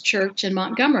Baptist Church in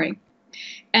Montgomery,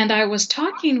 and I was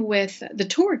talking with the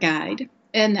tour guide.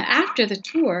 And after the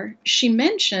tour, she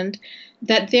mentioned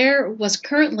that there was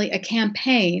currently a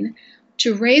campaign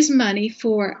to raise money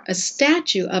for a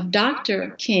statue of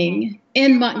Dr. King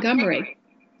in Montgomery.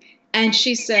 And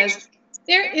she says,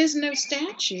 there is no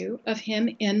statue of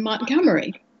him in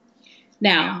Montgomery.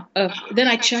 Now, then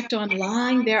I checked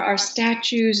online. There are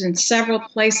statues in several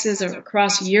places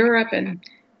across Europe, and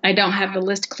I don't have the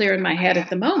list clear in my head at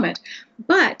the moment,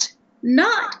 but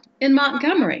not in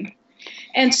Montgomery.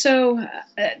 And so,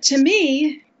 to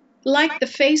me, like the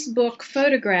Facebook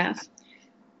photograph,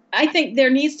 I think there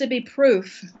needs to be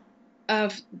proof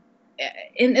of,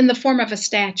 in the form of a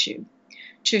statue,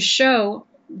 to show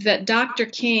that Dr.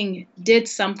 King did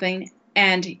something,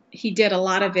 and he did a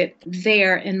lot of it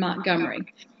there in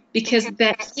Montgomery, because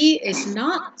that he is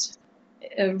not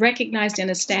recognized in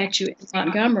a statue in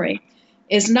Montgomery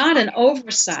is not an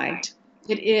oversight.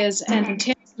 It is an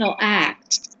intentional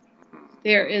act.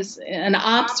 There is an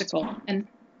obstacle, and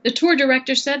the tour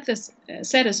director said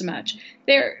as much.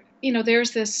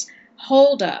 There's this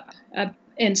holdup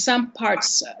in some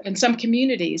parts, in some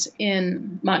communities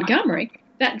in Montgomery,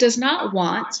 that does not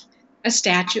want a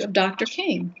statue of Dr.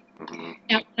 King.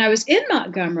 Now, when I was in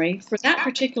Montgomery for that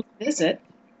particular visit,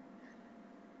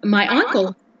 my uncle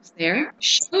who was there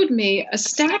showed me a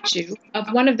statue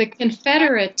of one of the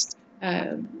Confederate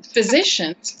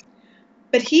physicians,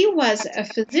 but he was a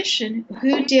physician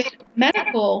who did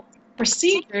medical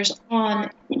procedures on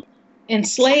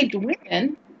enslaved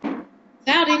women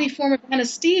without any form of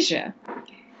anesthesia.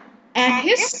 And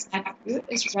his statue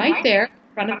is right there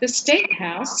in front of the State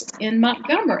House in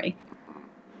Montgomery.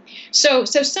 So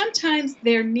sometimes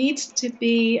there needs to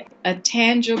be a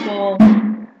tangible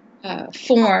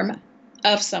form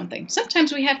of something.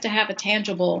 Sometimes we have to have a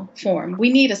tangible form.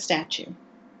 We need a statue.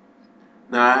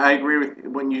 No, I agree with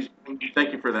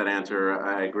thank you for that answer.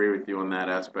 I agree with you on that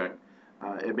aspect.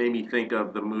 It made me think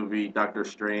of the movie Doctor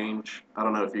Strange. I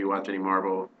don't know if you watch any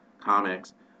Marvel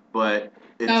comics, but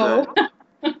it's No.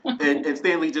 and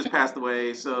Stan Lee just passed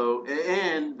away. So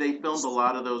and they filmed a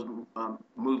lot of those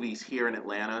movies here in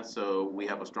Atlanta, so we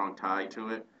have a strong tie to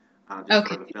it, just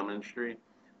Okay. for the film industry.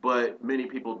 But many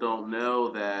people don't know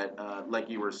that, like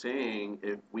you were saying,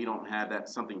 if we don't have that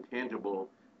something tangible,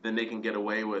 then they can get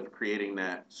away with creating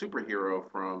that superhero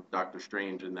from Doctor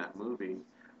Strange in that movie,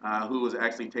 who was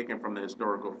actually taken from the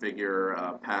historical figure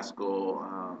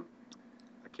Pascal.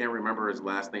 I can't remember his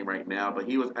last name right now, but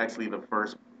he was actually the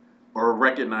first, or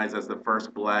recognized as the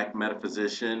first black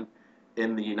metaphysician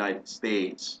in the United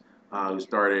States, who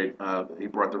started. He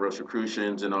brought the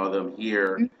Rosicrucians and all of them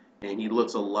here, and he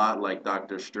looks a lot like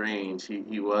Doctor Strange.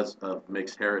 He was of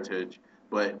mixed heritage,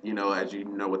 but as you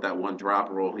know, with that one drop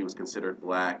rule, he was considered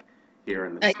black here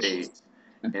in the States.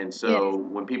 And Yes. so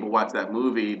when people watch that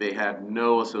movie, they have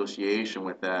no association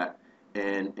with that,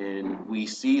 and we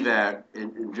see that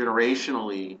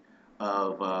generationally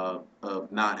of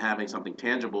not having something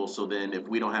tangible. So then, if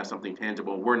we don't have something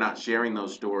tangible, we're not sharing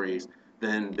those stories.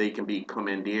 Then they can be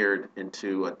commandeered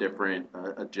into a different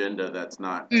agenda that's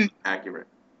not accurate.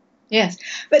 Yes.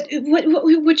 But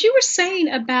what you were saying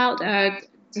about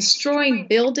destroying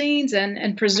buildings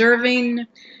and preserving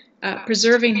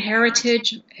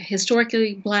heritage,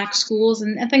 historically black schools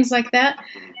and things like that.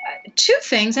 Two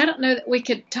things. I don't know that we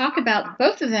could talk about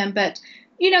both of them, but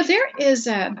there is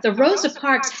the Rosa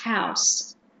Parks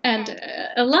house, and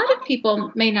a lot of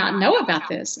people may not know about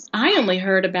this. I only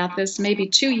heard about this maybe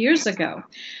 2 years ago,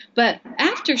 but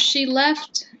after she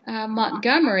left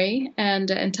Montgomery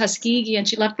and Tuskegee, and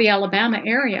she left the Alabama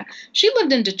area, she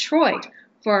lived in Detroit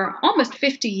for almost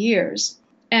 50 years.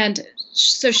 And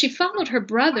so she followed her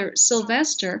brother,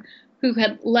 Sylvester, who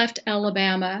had left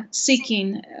Alabama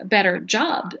seeking a better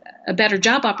job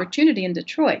opportunity in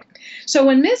Detroit. So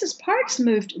when Mrs. Parks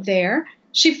moved there,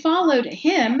 she followed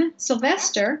him,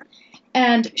 Sylvester,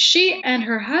 and she and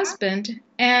her husband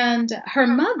and her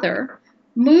mother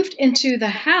moved into the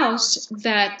house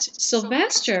that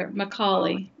Sylvester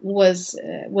Macaulay was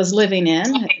living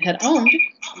in, had owned.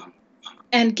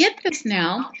 And get this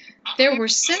now, there were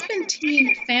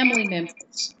 17 family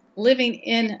members living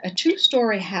in a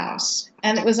 2-story house,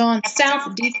 and it was on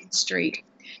South Deacon Street.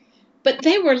 But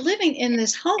they were living in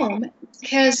this home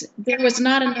because there was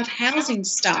not enough housing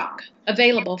stock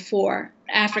available for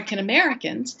African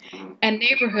Americans, and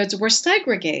neighborhoods were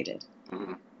segregated.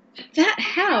 That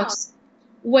house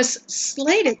was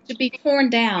slated to be torn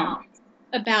down.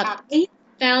 About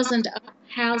 8,000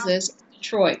 houses in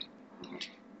Detroit.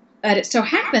 But it so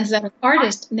happens that an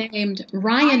artist named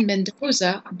Ryan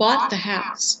Mendoza bought the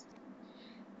house.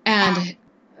 And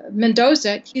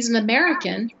Mendoza, he's an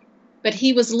American, but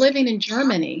he was living in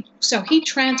Germany. So he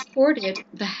transported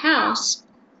the house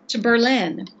to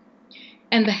Berlin.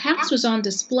 And the house was on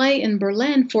display in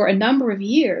Berlin for a number of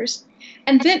years.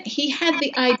 And then he had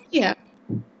the idea,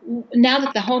 now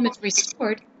that the home is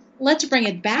restored, let's bring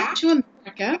it back to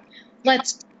America.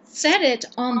 Let's set it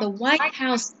on the White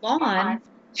House lawn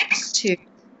next to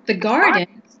the garden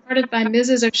started by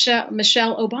Mrs.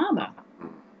 Michelle Obama.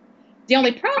 The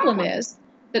only problem is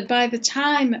that by the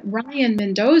time Ryan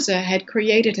Mendoza had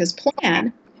created his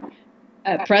plan,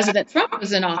 President Trump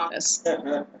was in office.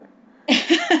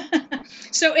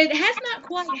 So it has not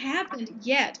quite happened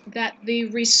yet that the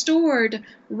restored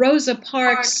Rosa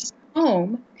Parks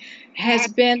home has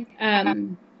been,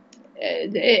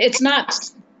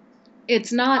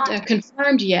 it's not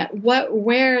confirmed yet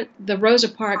where the Rosa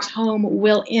Parks home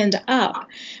will end up.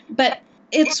 But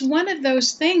it's one of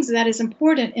those things that is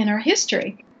important in our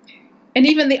history. And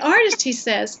even the artist, he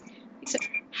said,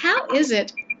 how is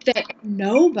it that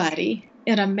nobody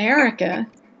in America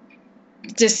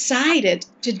decided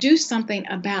to do something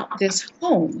about this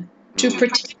home, to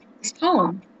protect this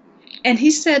home? And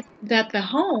he said that the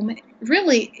home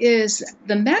really is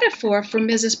the metaphor for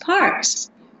Mrs. Parks.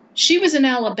 She was in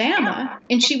Alabama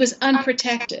and she was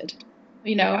unprotected.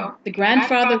 You know, the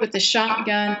grandfather with the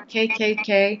shotgun,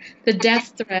 KKK, the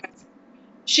death threats.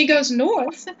 She goes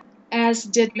north, as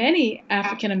did many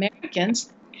African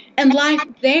Americans, and life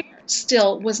there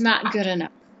still was not good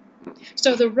enough.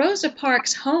 So the Rosa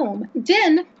Parks home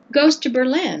then goes to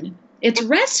Berlin. It's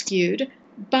rescued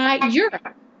by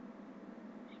Europe.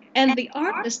 And the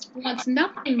artist wants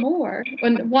nothing more,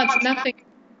 wants nothing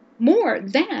more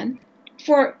than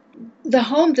for the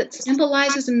home that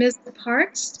symbolizes Mrs.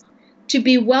 Parks to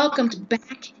be welcomed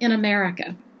back in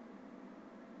America.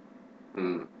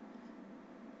 Mm.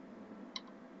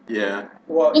 Yeah.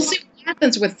 Well, We'll see what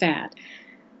happens with that.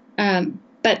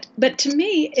 But to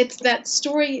me, it's that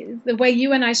story, the way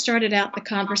you and I started out the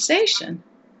conversation.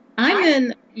 I'm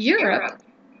in Europe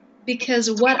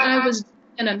because what I was doing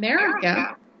in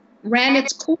America ran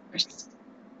its course.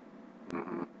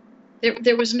 Mhm.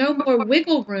 There was no more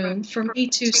wiggle room for me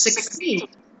to succeed,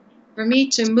 for me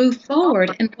to move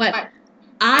forward in what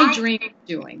I dreamed of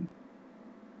doing.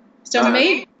 So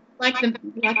maybe like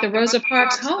the Rosa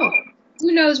Parks home,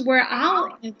 who knows where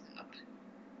I'll end up.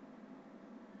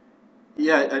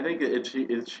 Yeah, I think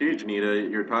it's huge, Nita.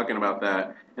 You're talking about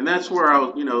that, and that's where I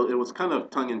was. It was kind of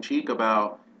tongue in cheek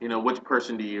about which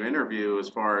person do you interview as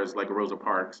far as like Rosa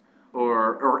Parks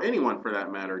or anyone for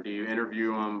that matter. Do you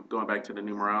interview them? Going back to the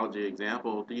numerology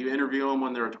example, do you interview them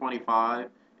when they're 25?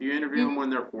 Do you interview them when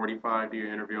they're 45? Do you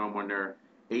interview them when they're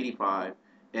 85?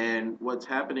 And what's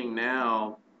happening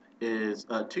now is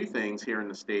two things here in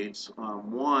the states.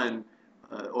 One,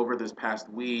 over this past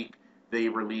week they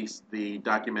released the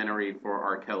documentary for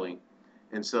R. Kelly,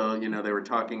 and so they were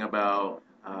talking about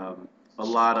a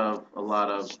lot of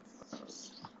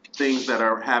things that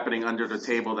are happening under the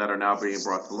table that are now being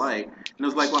brought to light. And it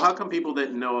was like, well, how come people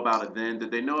didn't know about it then?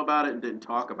 Did they know about it and didn't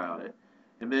talk about it?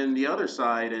 And then the other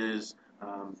side is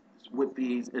with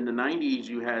these in the 90s,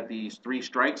 you had these three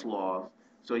strikes laws.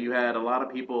 So you had a lot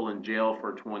of people in jail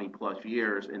for 20 plus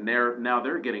years, and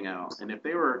they're getting out. And if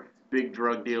they were big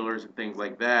drug dealers and things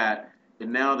like that,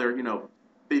 and now they're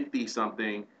 50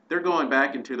 something, they're going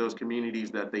back into those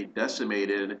communities that they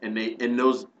decimated, and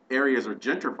those areas are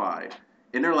gentrified,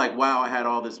 and they're like, wow, I had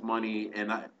all this money,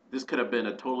 and this could have been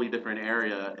a totally different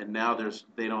area, and now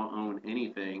they don't own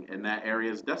anything, and that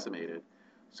area is decimated.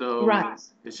 So Right.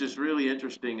 it's just really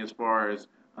interesting as far as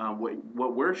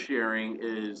what we're sharing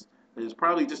is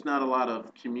probably just not a lot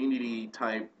of community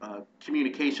type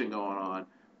communication going on.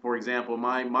 For example,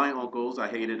 my uncles, I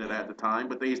hated it at the time,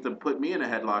 but they used to put me in a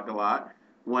headlock a lot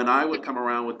when I would come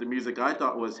around with the music I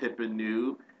thought was hip and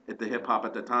new at the hip hop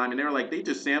at the time, and they were like, they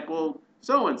just sampled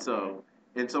so and so.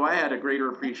 And so I had a greater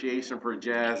appreciation for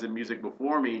jazz and music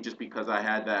before me just because I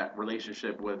had that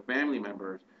relationship with family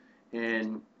members.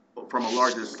 And from a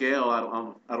larger scale,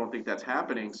 I don't think that's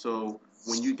happening. So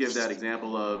when you give that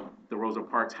example of the Rosa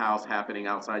Parks house happening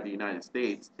outside the United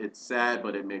States, it's sad,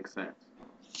 but it makes sense.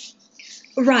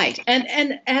 Right.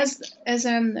 And as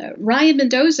Ryan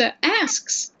Mendoza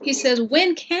asks, he says,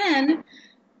 when can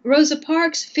Rosa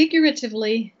Parks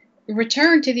figuratively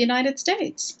return to the United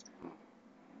States?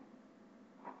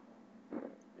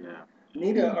 Yeah.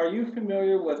 Nita, are you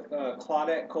familiar with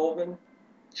Claudette Colvin?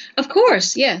 Of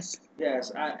course, yes.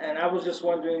 Yes, and I was just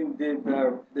wondering,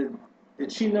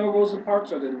 did she know Rosa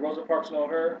Parks, or did Rosa Parks know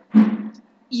her?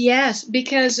 Yes,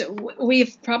 because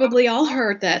we've probably all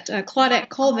heard that Claudette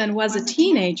Colvin was a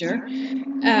teenager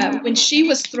when she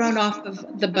was thrown off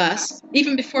of the bus,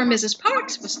 even before Mrs.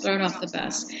 Parks was thrown off the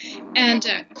bus. And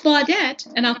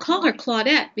Claudette, and I'll call her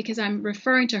Claudette because I'm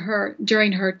referring to her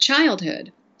during her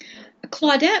childhood.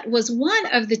 Claudette was one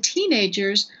of the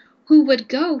teenagers who would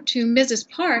go to Mrs.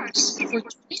 Parks for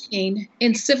training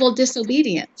in civil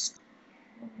disobedience.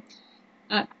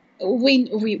 Uh, we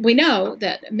know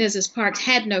that Mrs. Parks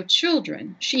had no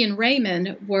children. She and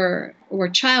Raymond were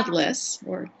childless,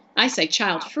 or I say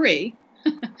child free,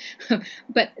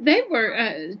 but they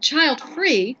were child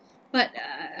free. But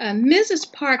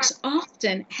Mrs. Parks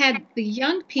often had the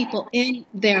young people in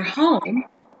their home,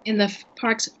 in the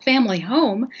Parks family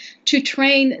home, to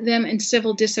train them in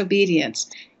civil disobedience.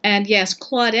 And yes,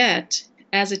 Claudette,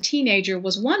 as a teenager,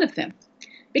 was one of them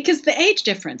because the age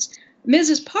difference.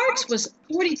 Mrs. Parks was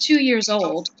 42 years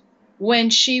old when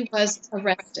she was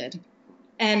arrested,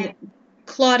 and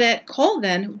Claudette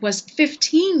Colvin was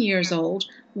 15 years old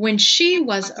when she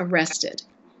was arrested.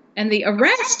 And the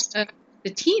arrest of the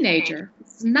teenager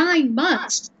was 9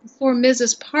 months before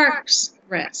Mrs. Parks'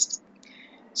 arrest.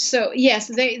 So, yes,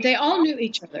 they all knew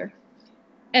each other.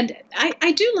 And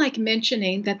I do like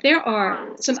mentioning that there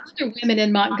are some other women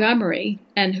in Montgomery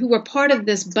and who were part of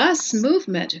this bus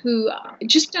movement who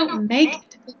just don't make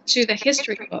it to the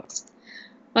history books.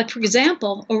 Like, for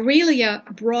example, Aurelia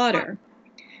Broader,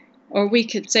 or we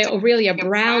could say Aurelia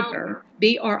Browder,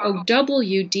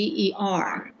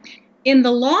 Browder. In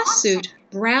the lawsuit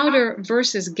Browder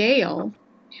versus Gale,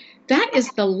 that is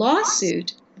the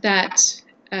lawsuit that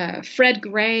Fred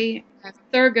Gray and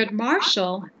Thurgood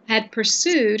Marshall had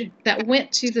pursued that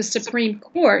went to the Supreme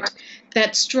Court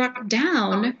that struck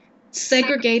down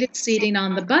segregated seating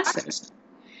on the buses.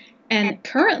 And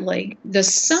currently, the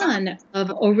son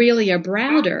of Aurelia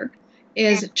Browder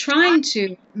is trying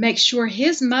to make sure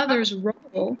his mother's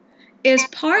role is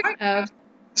part of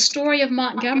the story of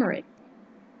Montgomery.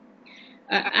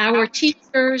 Our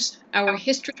teachers, our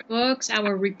history books,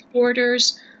 our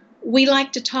reporters, we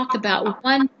like to talk about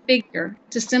one figure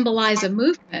to symbolize a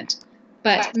movement.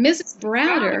 But Mrs.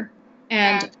 Browder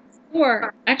and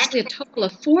actually a total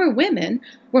of 4 women,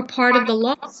 were part of the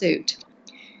lawsuit.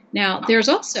 Now, there's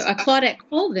also Claudette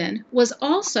Colvin was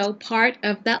also part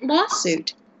of that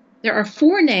lawsuit. There are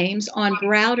 4 names on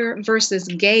Browder versus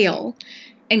Gale,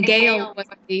 and Gale was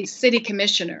the city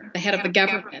commissioner, the head of the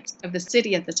government of the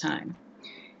city at the time.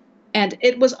 And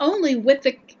it was only with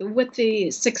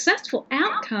the successful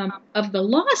outcome of the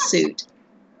lawsuit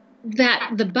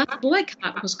that the bus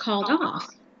boycott was called off.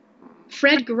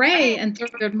 Fred Gray and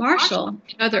Thurgood Marshall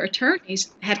and other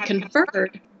attorneys had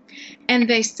conferred, and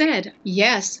they said,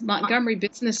 yes, Montgomery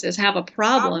businesses have a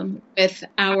problem with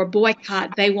our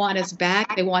boycott. They want us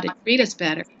back. They want to treat us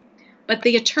better. But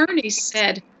the attorneys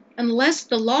said, unless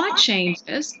the law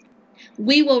changes,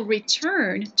 we will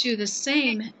return to the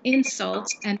same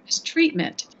insults and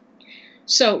mistreatment.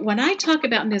 So when I talk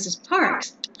about Mrs.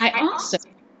 Parks, I also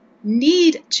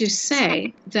need to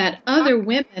say that other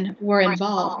women were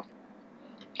involved.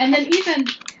 And then even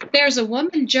there's a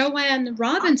woman, Joanne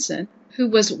Robinson, who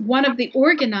was one of the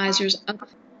organizers of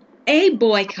a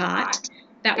boycott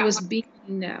that was being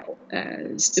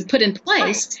put in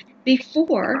place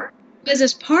before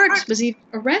Mrs. Parks was even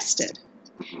arrested.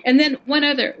 And then one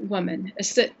other woman,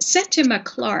 Septima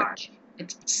Clark.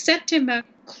 It's Septima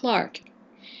Clark.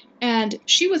 And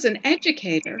she was an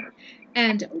educator.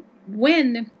 And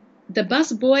when the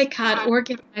bus boycott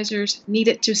organizers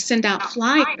needed to send out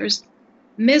flyers,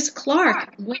 Ms.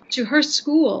 Clark went to her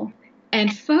school and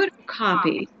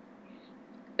photocopied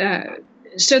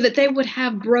so that they would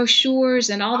have brochures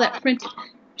and all that printed.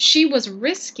 She was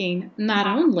risking not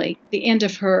only the end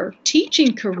of her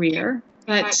teaching career,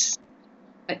 but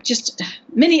just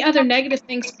many other negative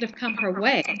things could have come her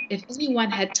way if anyone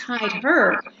had tied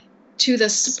her to the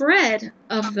spread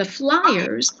of the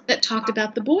flyers that talked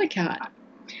about the boycott.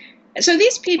 So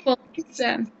these people,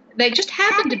 they just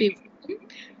happen to be women,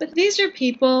 but these are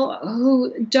people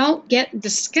who don't get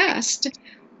discussed,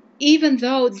 even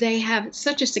though they have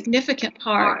such a significant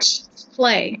part to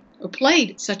play, or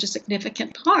played such a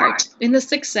significant part in the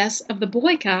success of the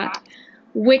boycott,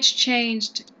 which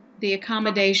changed the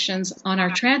accommodations on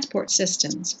our transport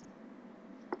systems.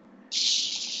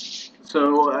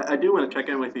 So I do want to check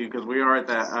in with you because we are at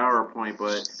that hour point,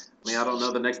 but I mean, I don't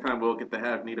know the next time we'll get to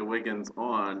have Nita Wiggins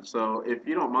on. So if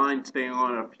you don't mind staying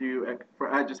on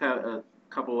I just had a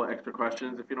couple of extra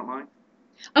questions, if you don't mind.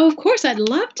 Oh, of course, I'd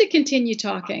love to continue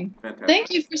talking. Fantastic.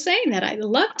 Thank you for saying that. I'd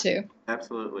love to.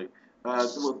 Absolutely.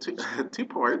 Well, two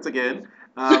parts again.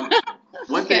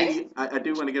 One Okay. thing I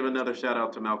do want to give another shout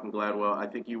out to Malcolm Gladwell. I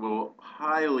think you will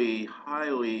highly,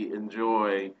 highly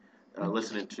enjoy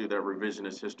listening to the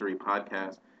Revisionist History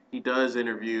podcast. He does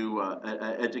interview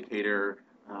an educator.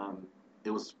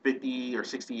 It was 50 or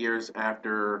 60 years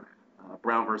after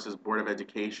Brown versus Board of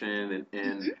Education,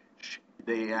 and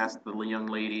they asked the young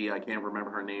lady, I can't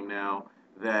remember her name now,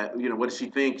 that, what does she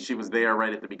think? She was there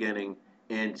right at the beginning,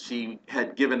 and she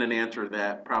had given an answer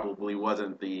that probably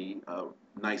wasn't the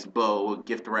nice bow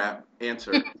gift wrap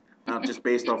answer, just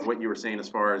based off what you were saying as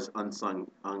far as unsung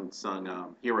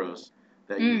heroes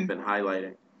that you've been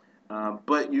highlighting.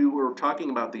 But you were talking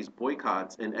about these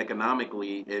boycotts, and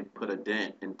economically, it put a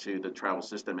dent into the travel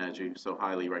system, as you so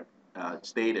highly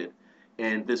stated.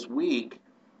 And this week,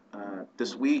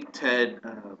 Ted,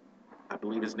 I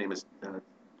believe his name is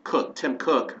Tim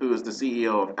Cook, who is the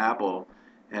CEO of Apple,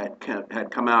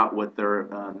 had come out with their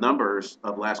numbers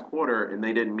of last quarter, and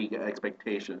they didn't meet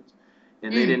expectations.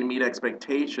 And they didn't meet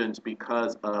expectations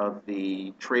because of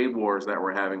the trade wars that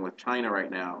we're having with China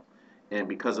right now. And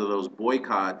because of those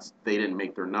boycotts, they didn't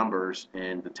make their numbers,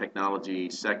 and the technology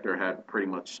sector had pretty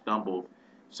much stumbled.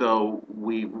 So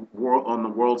on the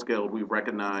world scale, we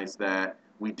recognize that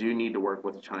we do need to work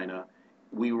with China.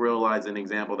 we realized an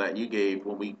example that you gave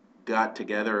when we got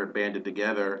together and banded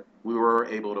together, we were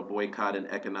able to boycott and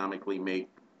economically make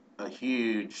a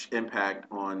huge impact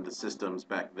on the systems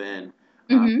back then.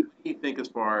 Hmm. What do you think as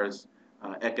far as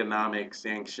economic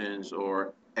sanctions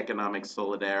or economic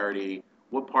solidarity?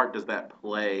 What part does that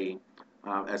play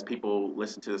as people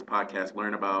listen to this podcast,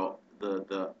 learn about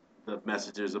the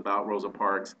messages about Rosa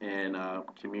Parks and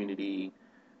community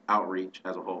outreach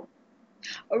as a whole?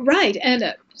 Right,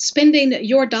 and spending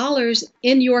your dollars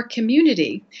in your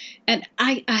community. And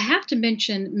I have to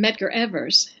mention Medgar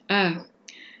Evers.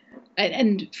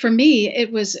 And for me,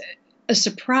 it was a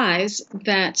surprise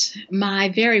that my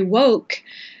very woke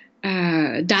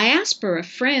diaspora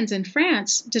friends in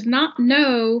France did not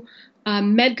know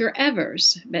Medgar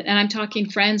Evers. And I'm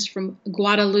talking friends from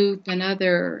Guadeloupe and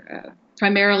other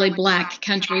primarily Black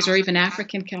countries or even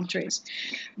African countries.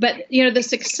 But, you know, the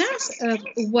success of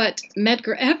what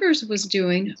Medgar Evers was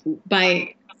doing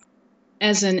by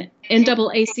as an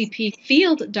NAACP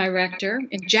field director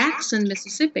in Jackson,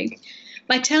 Mississippi,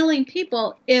 by telling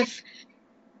people if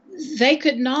they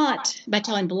could not, by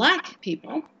telling Black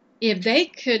people, if they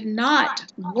could not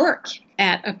work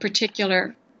at a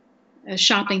particular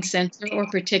shopping center or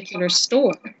particular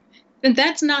store, then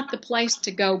that's not the place to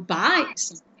go buy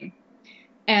something.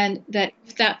 And that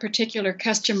if that particular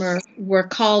customer were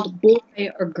called boy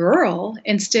or girl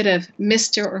instead of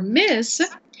Mr. or Miss,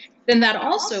 then that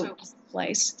also was a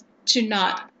place to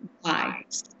not buy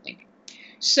something.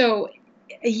 So,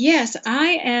 yes,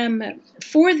 I am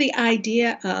for the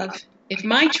idea of if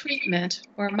my treatment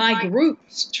or my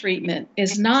group's treatment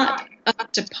is not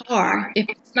up to par, if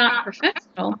it's not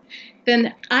professional,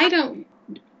 then I don't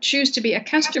choose to be a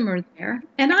customer there.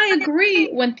 And I agree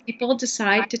when people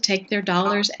decide to take their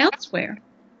dollars elsewhere.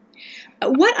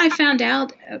 What I found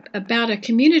out about a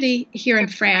community here in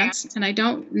France, and I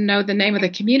don't know the name of the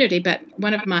community, but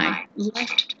one of my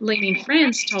left-leaning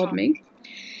friends told me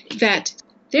that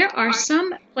there are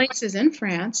some places in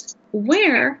France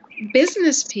where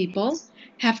business people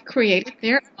have created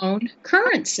their own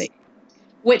currency,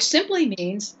 which simply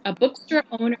means a bookstore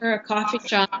owner, a coffee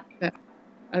shop,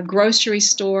 a grocery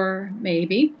store,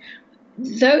 maybe.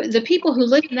 The people who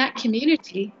live in that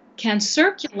community can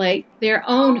circulate their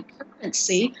own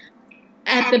currency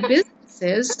at the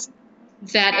businesses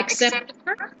that accept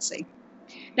the currency.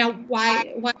 Now,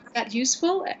 why is that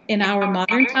useful in our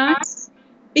modern times?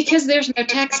 Because there's no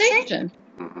taxation.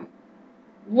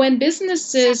 When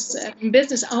business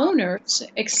owners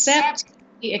accept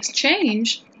the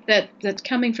exchange that's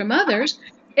coming from others,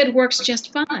 it works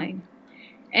just fine.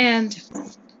 And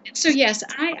so, yes,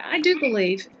 I do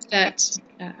believe that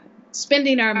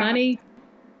spending our money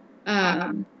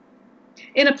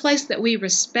in a place that we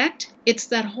respect, it's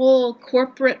that whole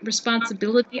corporate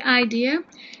responsibility idea.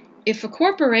 If a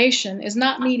corporation is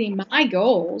not meeting my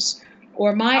goals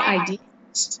or my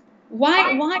ideas, why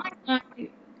am I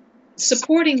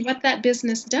supporting what that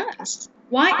business does?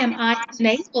 Why am I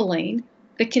enabling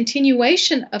the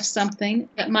continuation of something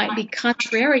that might be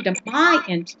contrary to my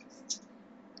interests?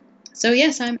 So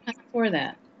yes, I'm for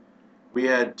that. We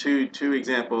had two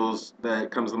examples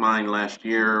that comes to mind last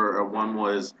year. One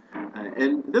was,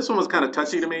 and this one was kind of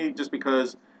touchy to me, just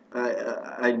because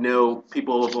I know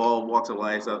people of all walks of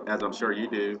life, as I'm sure you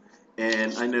do,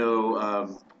 and I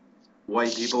know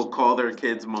white people call their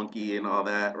kids monkey and all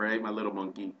that, right? My little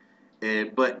monkey.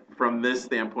 But from this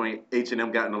standpoint,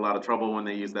 H&M got in a lot of trouble when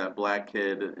they used that black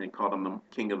kid and called him the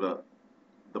king of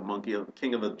the monkey,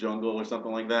 king of the jungle, or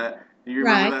something like that. Do you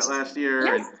remember Right. that last year?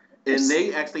 Yes. And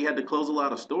they actually had to close a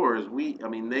lot of stores. I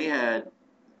mean, they had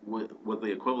what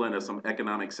the equivalent of some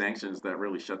economic sanctions that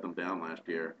really shut them down last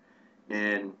year.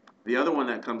 And the other one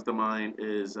that comes to mind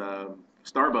is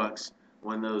Starbucks,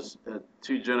 when those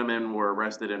two gentlemen were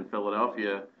arrested in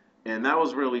Philadelphia. And that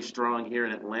was really strong here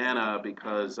in Atlanta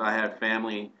because I had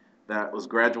family that was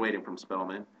graduating from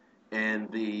Spelman.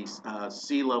 And the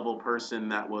C-level person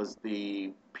that was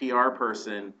the PR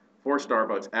person for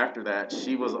Starbucks after that,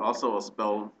 she was also a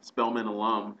Spelman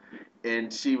alum.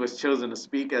 And she was chosen to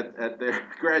speak at their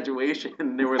graduation.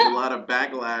 And there was a lot of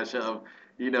backlash of,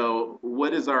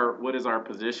 what is our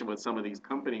position with some of these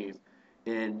companies?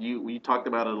 And we talked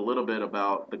about it a little bit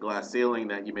about the glass ceiling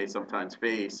that you may sometimes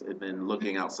face, and then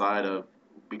looking outside of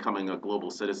becoming a global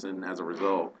citizen as a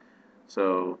result.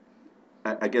 So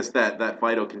I guess that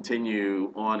fight will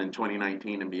continue on in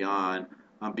 2019 and beyond,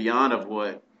 beyond of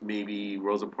what maybe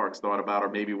Rosa Parks thought about, or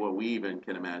maybe what we even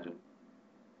can imagine.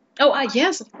 Oh,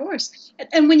 yes, of course.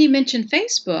 And when you mentioned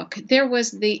Facebook, there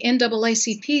was the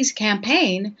NAACP's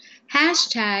campaign,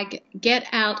 hashtag Get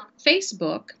Out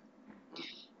Facebook.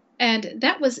 and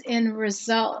that was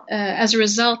as a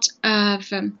result of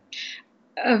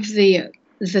the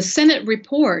Senate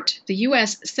report, the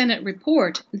U.S. Senate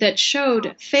report that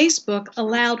showed Facebook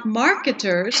allowed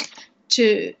marketers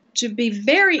to be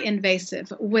very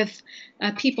invasive with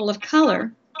people of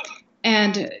color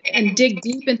and dig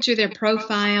deep into their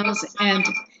profiles.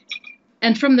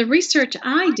 And from the research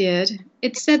I did,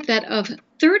 it said that of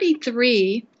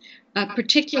 33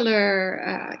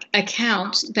 particular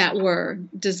accounts that were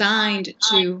designed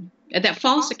to that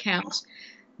false accounts,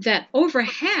 that over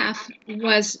half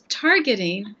was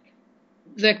targeting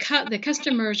the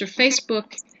customers or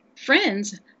Facebook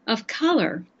friends of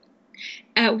color,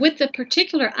 with the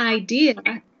particular idea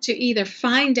to either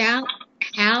find out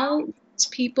how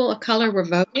people of color were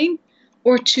voting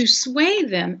or to sway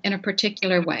them in a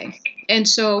particular way. And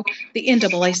so the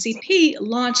NAACP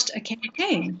launched a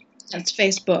campaign against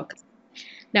Facebook.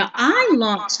 Now, I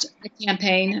launched a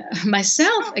campaign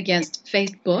myself against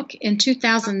Facebook in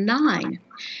 2009.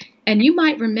 And you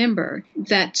might remember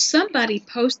that somebody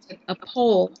posted a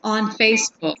poll on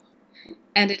Facebook,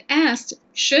 and it asked,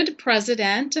 should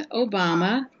President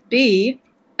Obama be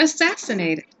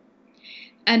assassinated?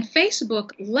 And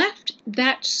Facebook left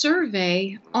that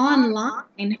survey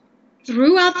online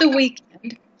throughout the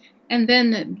weekend, and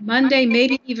then Monday,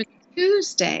 maybe even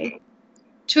Tuesday,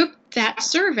 took that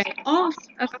survey off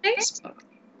of Facebook.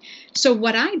 So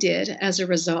what I did as a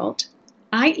result,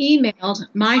 I emailed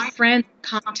my friends and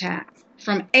contacts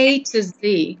from A to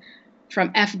Z,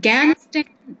 from Afghanistan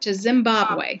to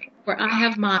Zimbabwe, where I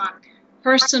have my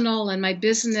personal and my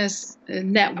business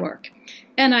network.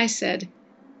 And I said,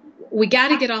 we got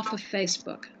to get off of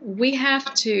Facebook. We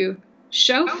have to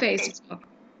show Facebook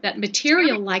that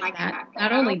material like that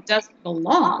not only doesn't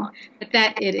belong, but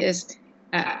that it is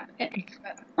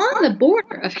on the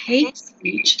border of hate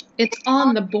speech. It's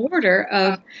on the border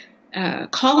of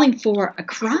calling for a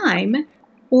crime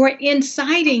or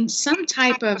inciting some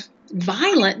type of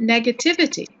violent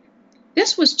negativity.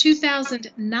 This was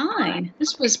 2009.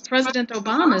 This was President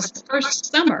Obama's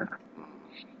first summer.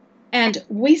 And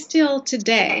we still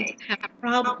today have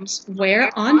problems where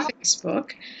on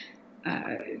Facebook,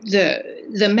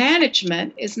 the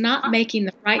management is not making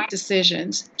the right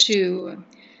decisions to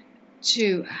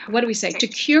what do we say, to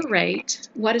curate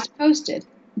what is posted.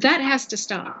 That has to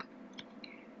stop.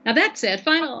 Now that said,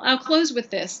 I'll close with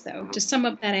this though, to sum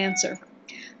up that answer.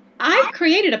 I've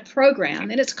created a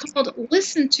program and it's called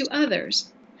Listen to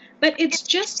Others, but it's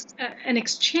just an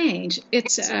exchange.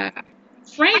 It's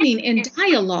framing in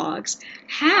dialogues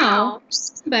how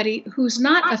somebody who's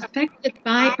not affected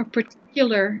by a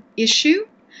particular issue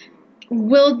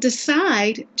will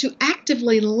decide to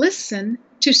actively listen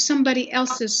to somebody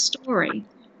else's story,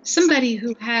 somebody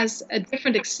who has a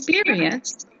different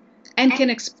experience and can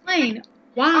explain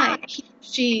why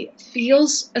she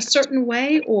feels a certain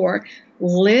way or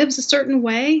lives a certain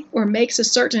way or makes a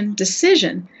certain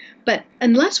decision. But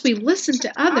unless we listen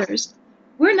to others,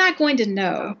 we're not going to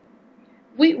know.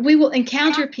 We will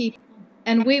encounter people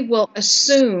and we will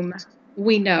assume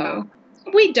we know.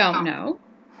 We don't know.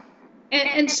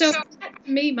 And so that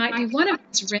to me might be one of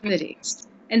its remedies.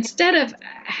 Instead of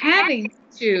having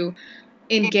to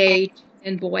engage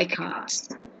in boycotts,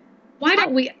 why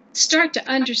don't we start to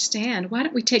understand? Why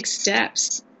don't we take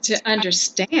steps to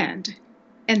understand?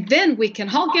 And then we can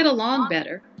all get along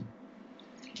better.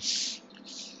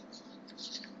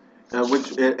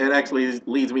 Which it actually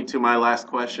leads me to my last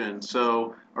question.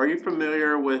 So, are you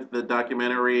familiar with the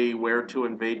documentary Where to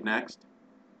Invade Next?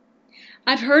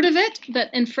 I've heard of it, but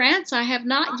in France, I have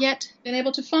not yet been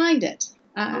able to find it.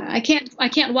 I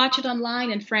can't watch it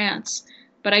online in France,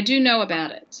 but I do know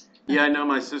about it. Yeah, I know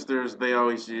my sisters. They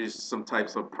always use some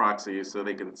types of proxies so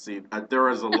they can see. There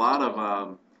is a lot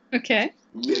of Okay.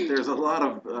 there's a lot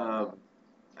of.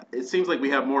 It seems like we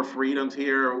have more freedoms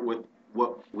here with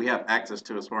what we have access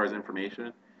to as far as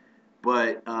information.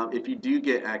 But if you do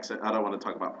get access, I don't want to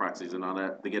talk about proxies and all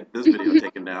that to get this video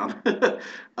taken down.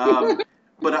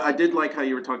 But I did like how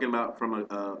you were talking about from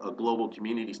a global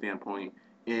community standpoint,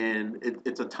 and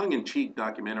it's a tongue-in-cheek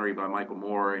documentary by Michael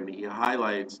Moore, and he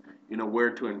highlights,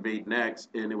 where to invade next,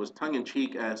 and it was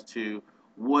tongue-in-cheek as to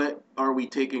what are we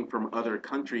taking from other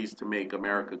countries to make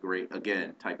America great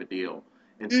again, type of deal.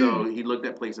 And so he looked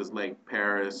at places like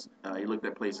Paris, he looked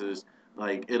at places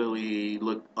like Italy,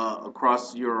 looked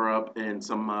across Europe, and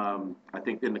some, I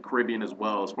think, in the Caribbean as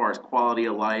well, as far as quality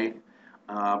of life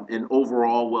and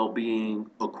overall well-being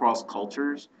across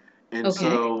cultures. And Okay.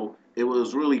 so it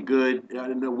was really good. I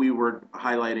know we were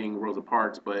highlighting Rosa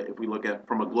Parks, but if we look at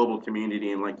from a global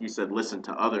community and, like you said, listen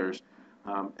to others,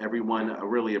 everyone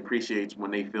really appreciates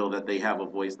when they feel that they have a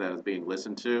voice that is being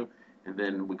listened to. and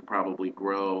then we could probably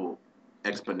grow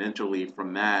exponentially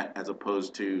from that, as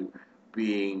opposed to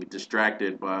being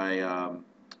distracted by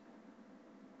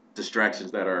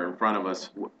distractions that are in front of us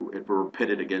if we're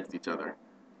pitted against each other.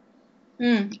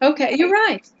 Okay, you're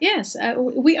right. Yes,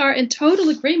 we are in total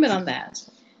agreement on that.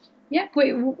 Yeah,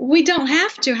 we don't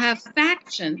have to have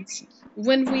factions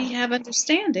when we have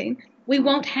understanding. We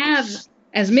won't have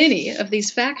as many of these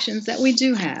factions that we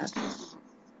do have.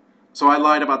 So I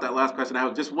lied about that last question. I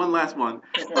have just one last one.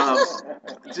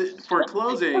 For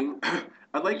closing,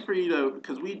 I'd like for you to,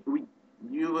 because we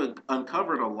you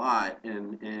uncovered a lot,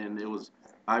 and it was,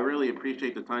 I really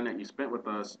appreciate the time that you spent with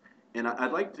us. And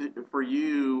I'd like for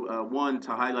you, one,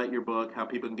 to highlight your book, how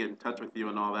people can get in touch with you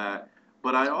and all that.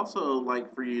 But I also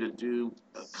like for you to do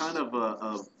kind of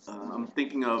I'm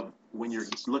thinking of when you're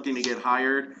looking to get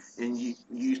hired, and you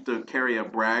used to carry a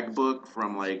brag book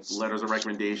from like letters of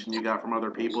recommendation you got from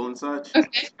other people and such.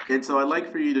 Okay. And so I'd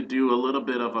like for you to do a little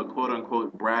bit of a quote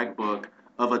unquote brag book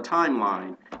of a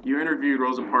timeline. You interviewed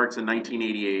Rosa Parks in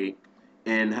 1988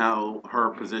 and how her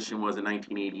position was in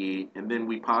 1988, and then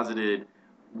we posited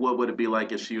what would it be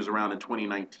like if she was around in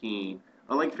 2019.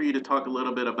 I'd like for you to talk a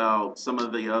little bit about some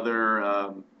of the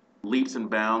other leaps and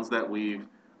bounds that we've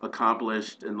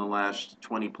accomplished in the last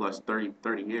 20 plus 30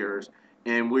 years,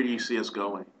 and where do you see us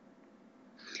going?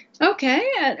 Okay,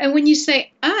 and when you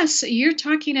say us, you're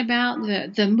talking about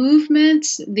the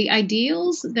movements, the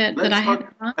ideals that Let's I have in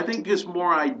talk. I mind. think it's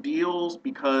more ideals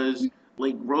because,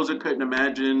 like, Rosa couldn't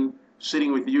imagine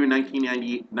sitting with you in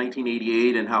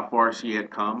 1988 and how far she had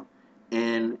come,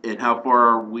 and how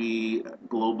far we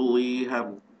globally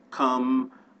have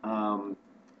come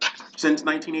since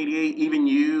 1988. Even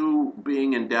you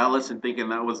being in Dallas and thinking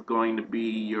that was going to be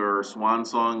your swan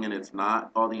song, and it's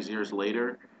not all these years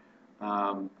later.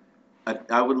 Um,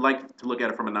 I would like to look at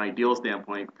it from an ideal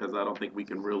standpoint because I don't think we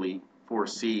can really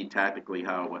foresee tactically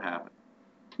how it would happen.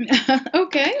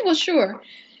 Okay, well, sure.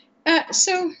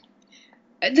 So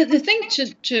the thing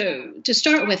to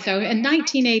start with, though, in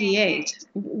 1988,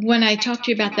 when I talked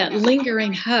to you about that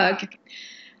lingering hug,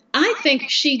 I think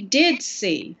she did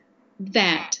see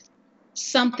that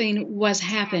something was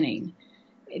happening.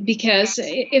 Because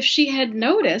if she had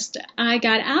noticed, I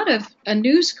got out of a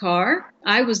news car.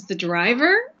 I was the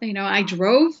driver. I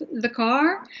drove the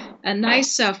car, a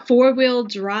nice four-wheel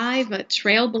drive, a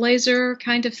trailblazer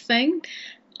kind of thing.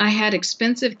 I had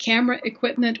expensive camera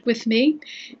equipment with me.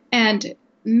 And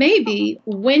maybe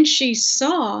when she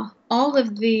saw all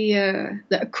of the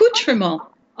accoutrement,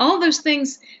 all those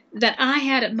things that I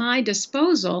had at my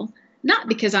disposal, not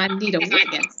because I'm Nita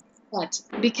Wiggins, but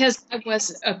because I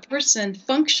was a person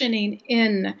functioning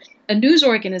in a news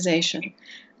organization,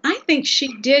 I think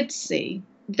she did see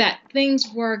that things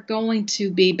were going to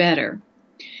be better.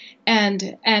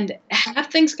 And have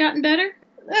things gotten better?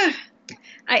 Ugh,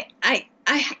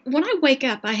 when I wake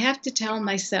up, I have to tell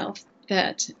myself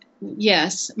that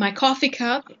yes, my coffee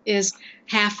cup is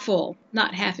half full,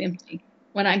 not half empty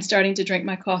when I'm starting to drink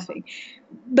my coffee.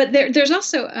 But there's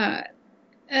also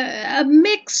a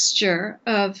mixture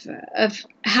of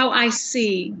how I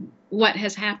see what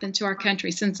has happened to our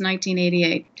country since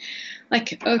 1988.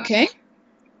 Like, okay,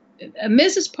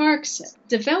 Mrs. Parks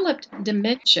developed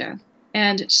dementia,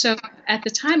 and so at the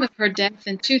time of her death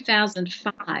in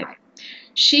 2005,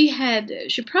 she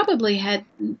probably had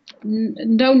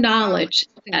no knowledge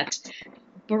that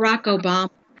Barack Obama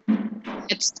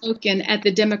had spoken at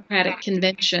the Democratic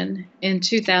convention in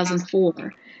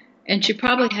 2004, and she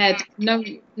probably had no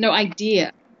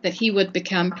idea that he would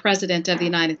become president of the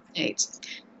United States.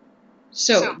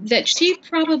 So that she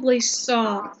probably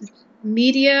saw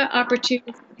media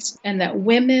opportunities and that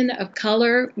women of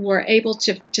color were able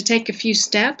to take a few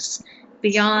steps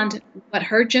beyond what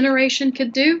her generation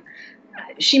could do.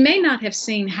 She may not have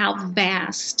seen how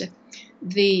vast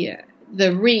the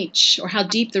the reach or how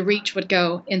deep the reach would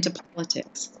go into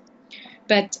politics.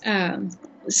 But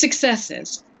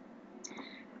successes.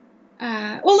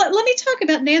 Well, let me talk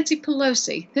about Nancy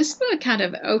Pelosi. This will kind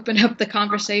of open up the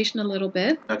conversation a little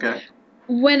bit. Okay.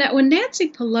 When Nancy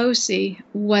Pelosi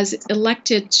was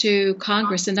elected to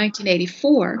Congress in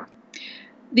 1984,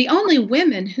 the only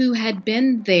women who had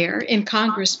been there in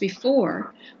Congress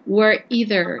before were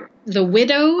either the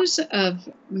widows of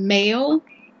male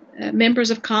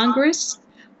members of Congress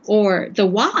or the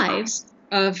wives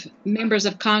of members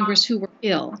of Congress who were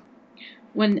ill.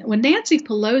 When Nancy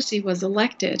Pelosi was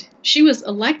elected, she was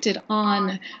elected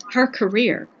on her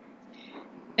career.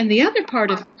 And the other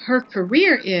part of her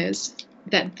career is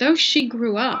that though she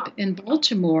grew up in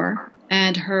Baltimore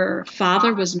and her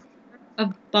father was mayor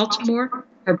of Baltimore,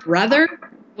 her brother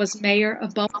was mayor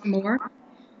of Baltimore,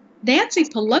 Nancy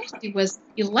Pelosi was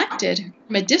elected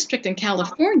from a district in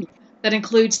California that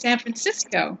includes San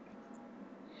Francisco.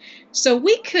 So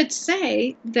we could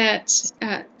say that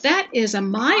that is a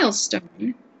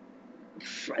milestone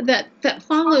that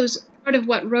follows part of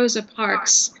what Rosa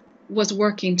Parks was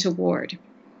working toward.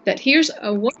 That here's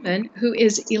a woman who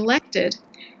is elected,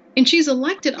 and she's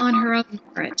elected on her own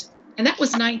merit, and that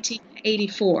was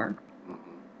 1984.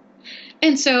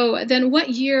 And so then what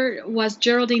year was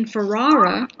Geraldine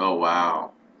Ferrara? Oh,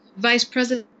 wow. Vice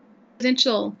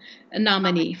presidential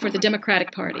nominee for the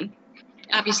Democratic Party.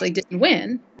 Obviously didn't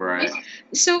win. Right.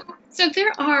 So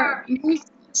there are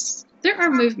movements. There are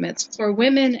movements for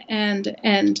women and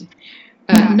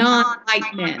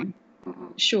non-white men,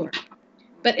 sure.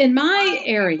 But in my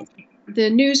area, the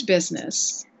news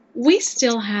business, we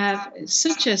still have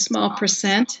such a small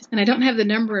percent, and I don't have the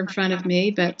number in front of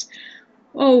me, but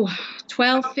 12,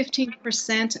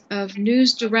 15% of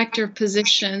news director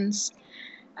positions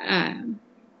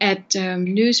at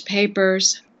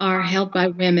newspapers are held by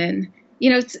women. You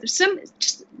know, some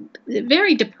just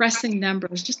very depressing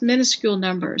numbers, just minuscule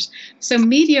numbers. So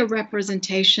media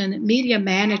representation, media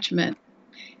management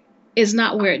is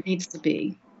not where it needs to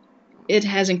be. It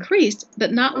has increased,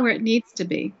 but not where it needs to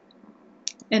be.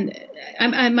 And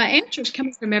my answer is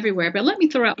coming from everywhere, but let me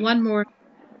throw out one more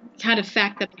kind of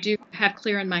fact that I do have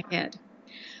clear in my head.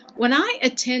 When I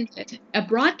attended a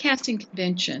broadcasting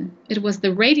convention, it was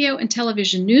the Radio and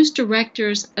Television News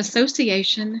Directors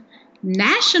Association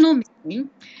national meeting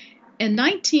in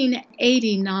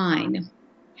 1989.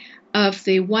 Of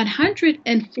the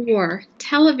 104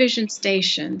 television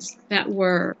stations that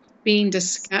were being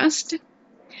discussed,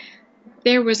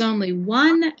 there was only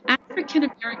one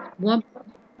African-American woman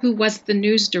who was the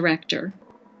news director.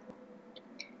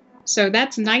 So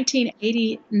that's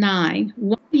 1989,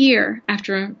 1 year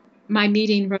after my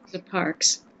meeting Rosa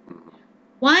Parks.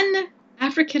 One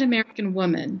African-American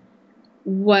woman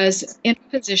was in a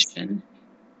position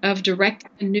of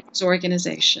directing a news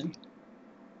organization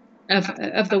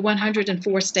of the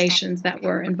 104 stations that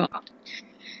were involved.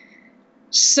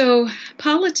 So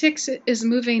politics is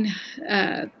moving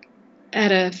at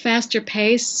a faster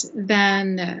pace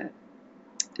than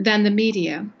the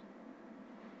media.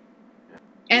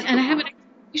 And I have an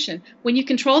explanation. When you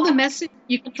control the message,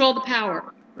 you control the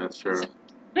power. That's true.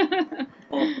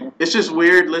 It's just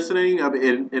weird listening. I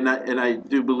mean, and I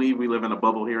do believe we live in a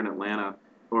bubble here in Atlanta,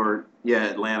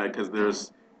 Atlanta, because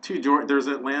there's there's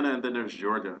Atlanta and then there's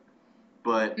Georgia.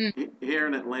 But here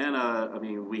in Atlanta, I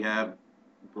mean, we have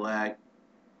black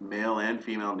male and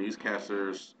female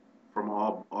newscasters from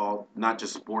all not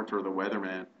just sports or the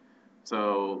weatherman.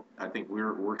 So I think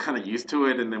we're kind of used to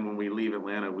it, and then when we leave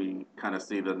Atlanta, we kind of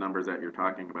see the numbers that you're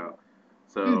talking about.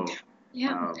 So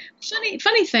yeah,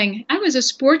 funny thing. I was a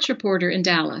sports reporter in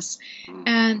Dallas,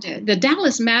 and the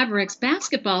Dallas Mavericks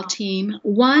basketball team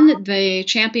won the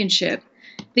championship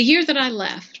the year that I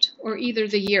left, or either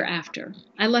the year after.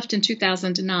 I left in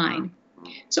 2009.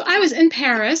 So I was in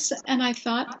Paris, and I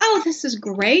thought, oh, this is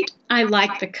great. I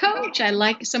like the coach. I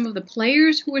like some of the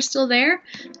players who are still there.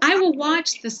 I will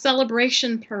watch the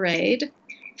celebration parade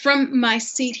from my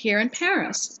seat here in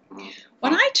Paris.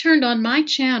 When I turned on my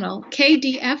channel,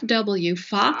 KDFW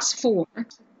Fox 4,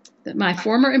 my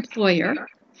former employer,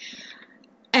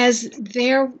 as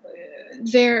there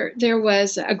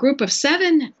was a group of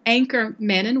 7 anchor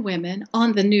men and women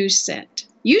on the news set.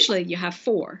 Usually you have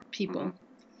 4 people.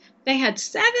 They had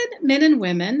 7 men and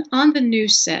women on the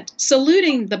news set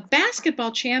saluting the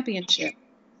basketball championship.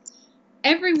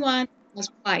 Everyone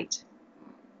was white.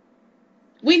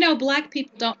 We know black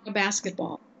people don't know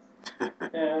basketball. Now,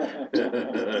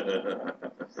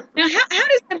 how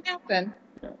does that happen?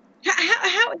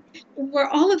 How were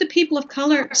all of the people of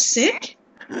color sick?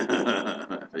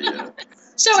 Yeah.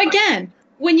 So again,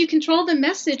 when you control the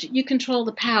message, you control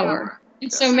the power.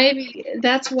 And so maybe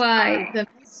that's why the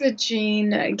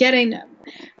messaging, getting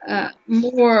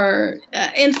more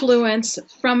influence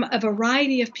from a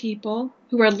variety of people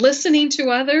who are listening to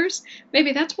others,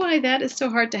 maybe that's why that is so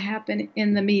hard to happen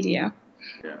in the media.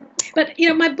 Yeah. But,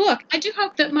 my book, I do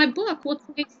hope that my book will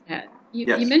change that.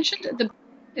 You mentioned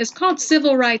it's called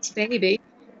Civil Rights Baby,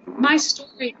 my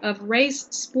story of race,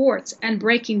 sports, and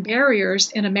breaking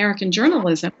barriers in American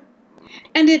journalism.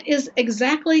 And it is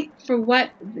exactly for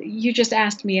what you just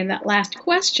asked me in that last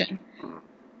question.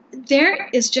 There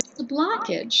is just a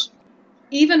blockage.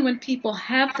 Even when people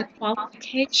have the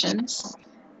qualifications,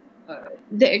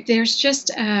 there's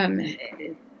just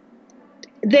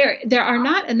there are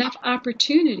not enough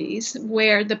opportunities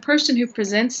where the person who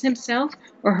presents himself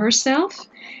or herself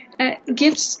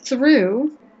gets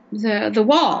through the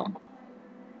wall.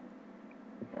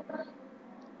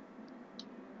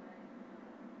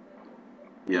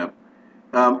 Yeah.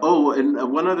 And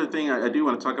one other thing I do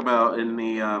want to talk about in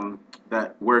the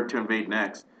that where to invade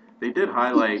next. They did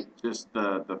highlight just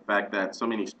the fact that so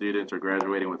many students are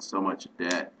graduating with so much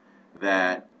debt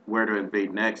that where to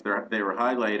invade next. They were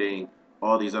highlighting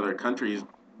all these other countries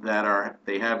that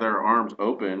they have their arms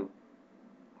open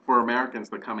for Americans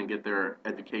to come and get their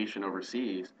education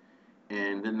overseas,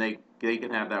 and then they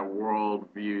can have that world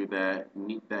view that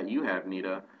you have,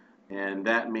 Nita, and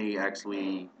that may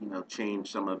actually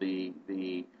change some of the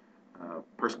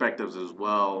perspectives as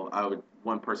well.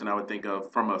 One person I would think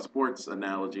of from a sports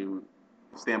analogy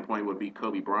standpoint would be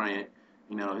Kobe Bryant.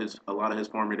 His a lot of his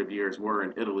formative years were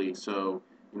in Italy, so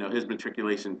his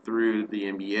matriculation through the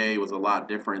NBA was a lot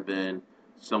different than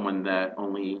someone that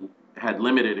only had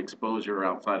limited exposure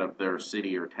outside of their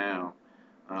city or town.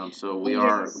 So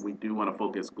Yes. we do want to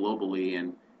focus globally,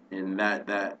 and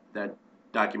that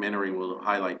documentary will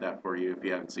highlight that for you if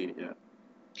you haven't seen it yet.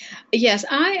 Yes,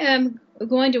 I am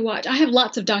going to watch. I have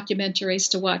lots of documentaries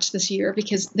to watch this year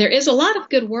because there is a lot of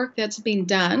good work that's being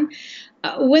done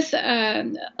with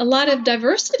a lot of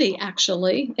diversity,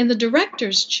 actually, in the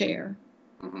director's chair.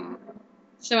 Hmm.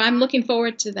 So I'm looking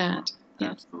forward to that.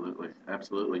 Yes. Absolutely,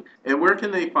 absolutely. And where can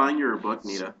they find your book,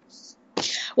 Nita?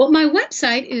 Well, my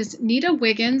website is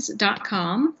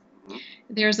nitawiggins.com. Hmm.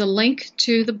 There's a link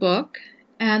to the book,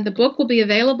 and the book will be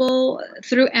available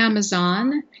through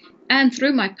Amazon and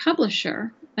through my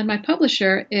publisher. And my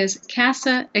publisher is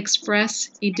Casa Express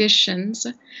Editions.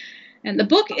 And the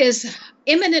book is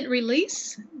imminent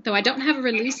release, though I don't have a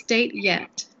release date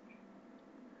yet.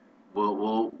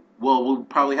 We'll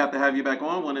probably have to have you back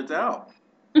on when it's out.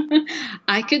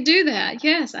 I could do that.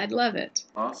 Yes, I'd love it.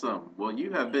 Awesome. Well,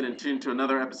 you have been in tune to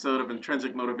another episode of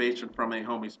Intrinsic Motivation from a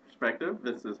Homie's Perspective.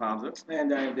 This is Hamza.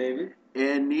 And I'm David.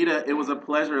 And Nita, it was a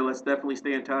pleasure. Let's definitely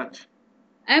stay in touch.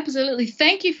 Absolutely.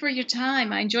 Thank you for your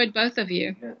time. I enjoyed both of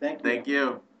you. Yeah, thank you. Thank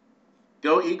you.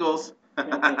 Go Eagles.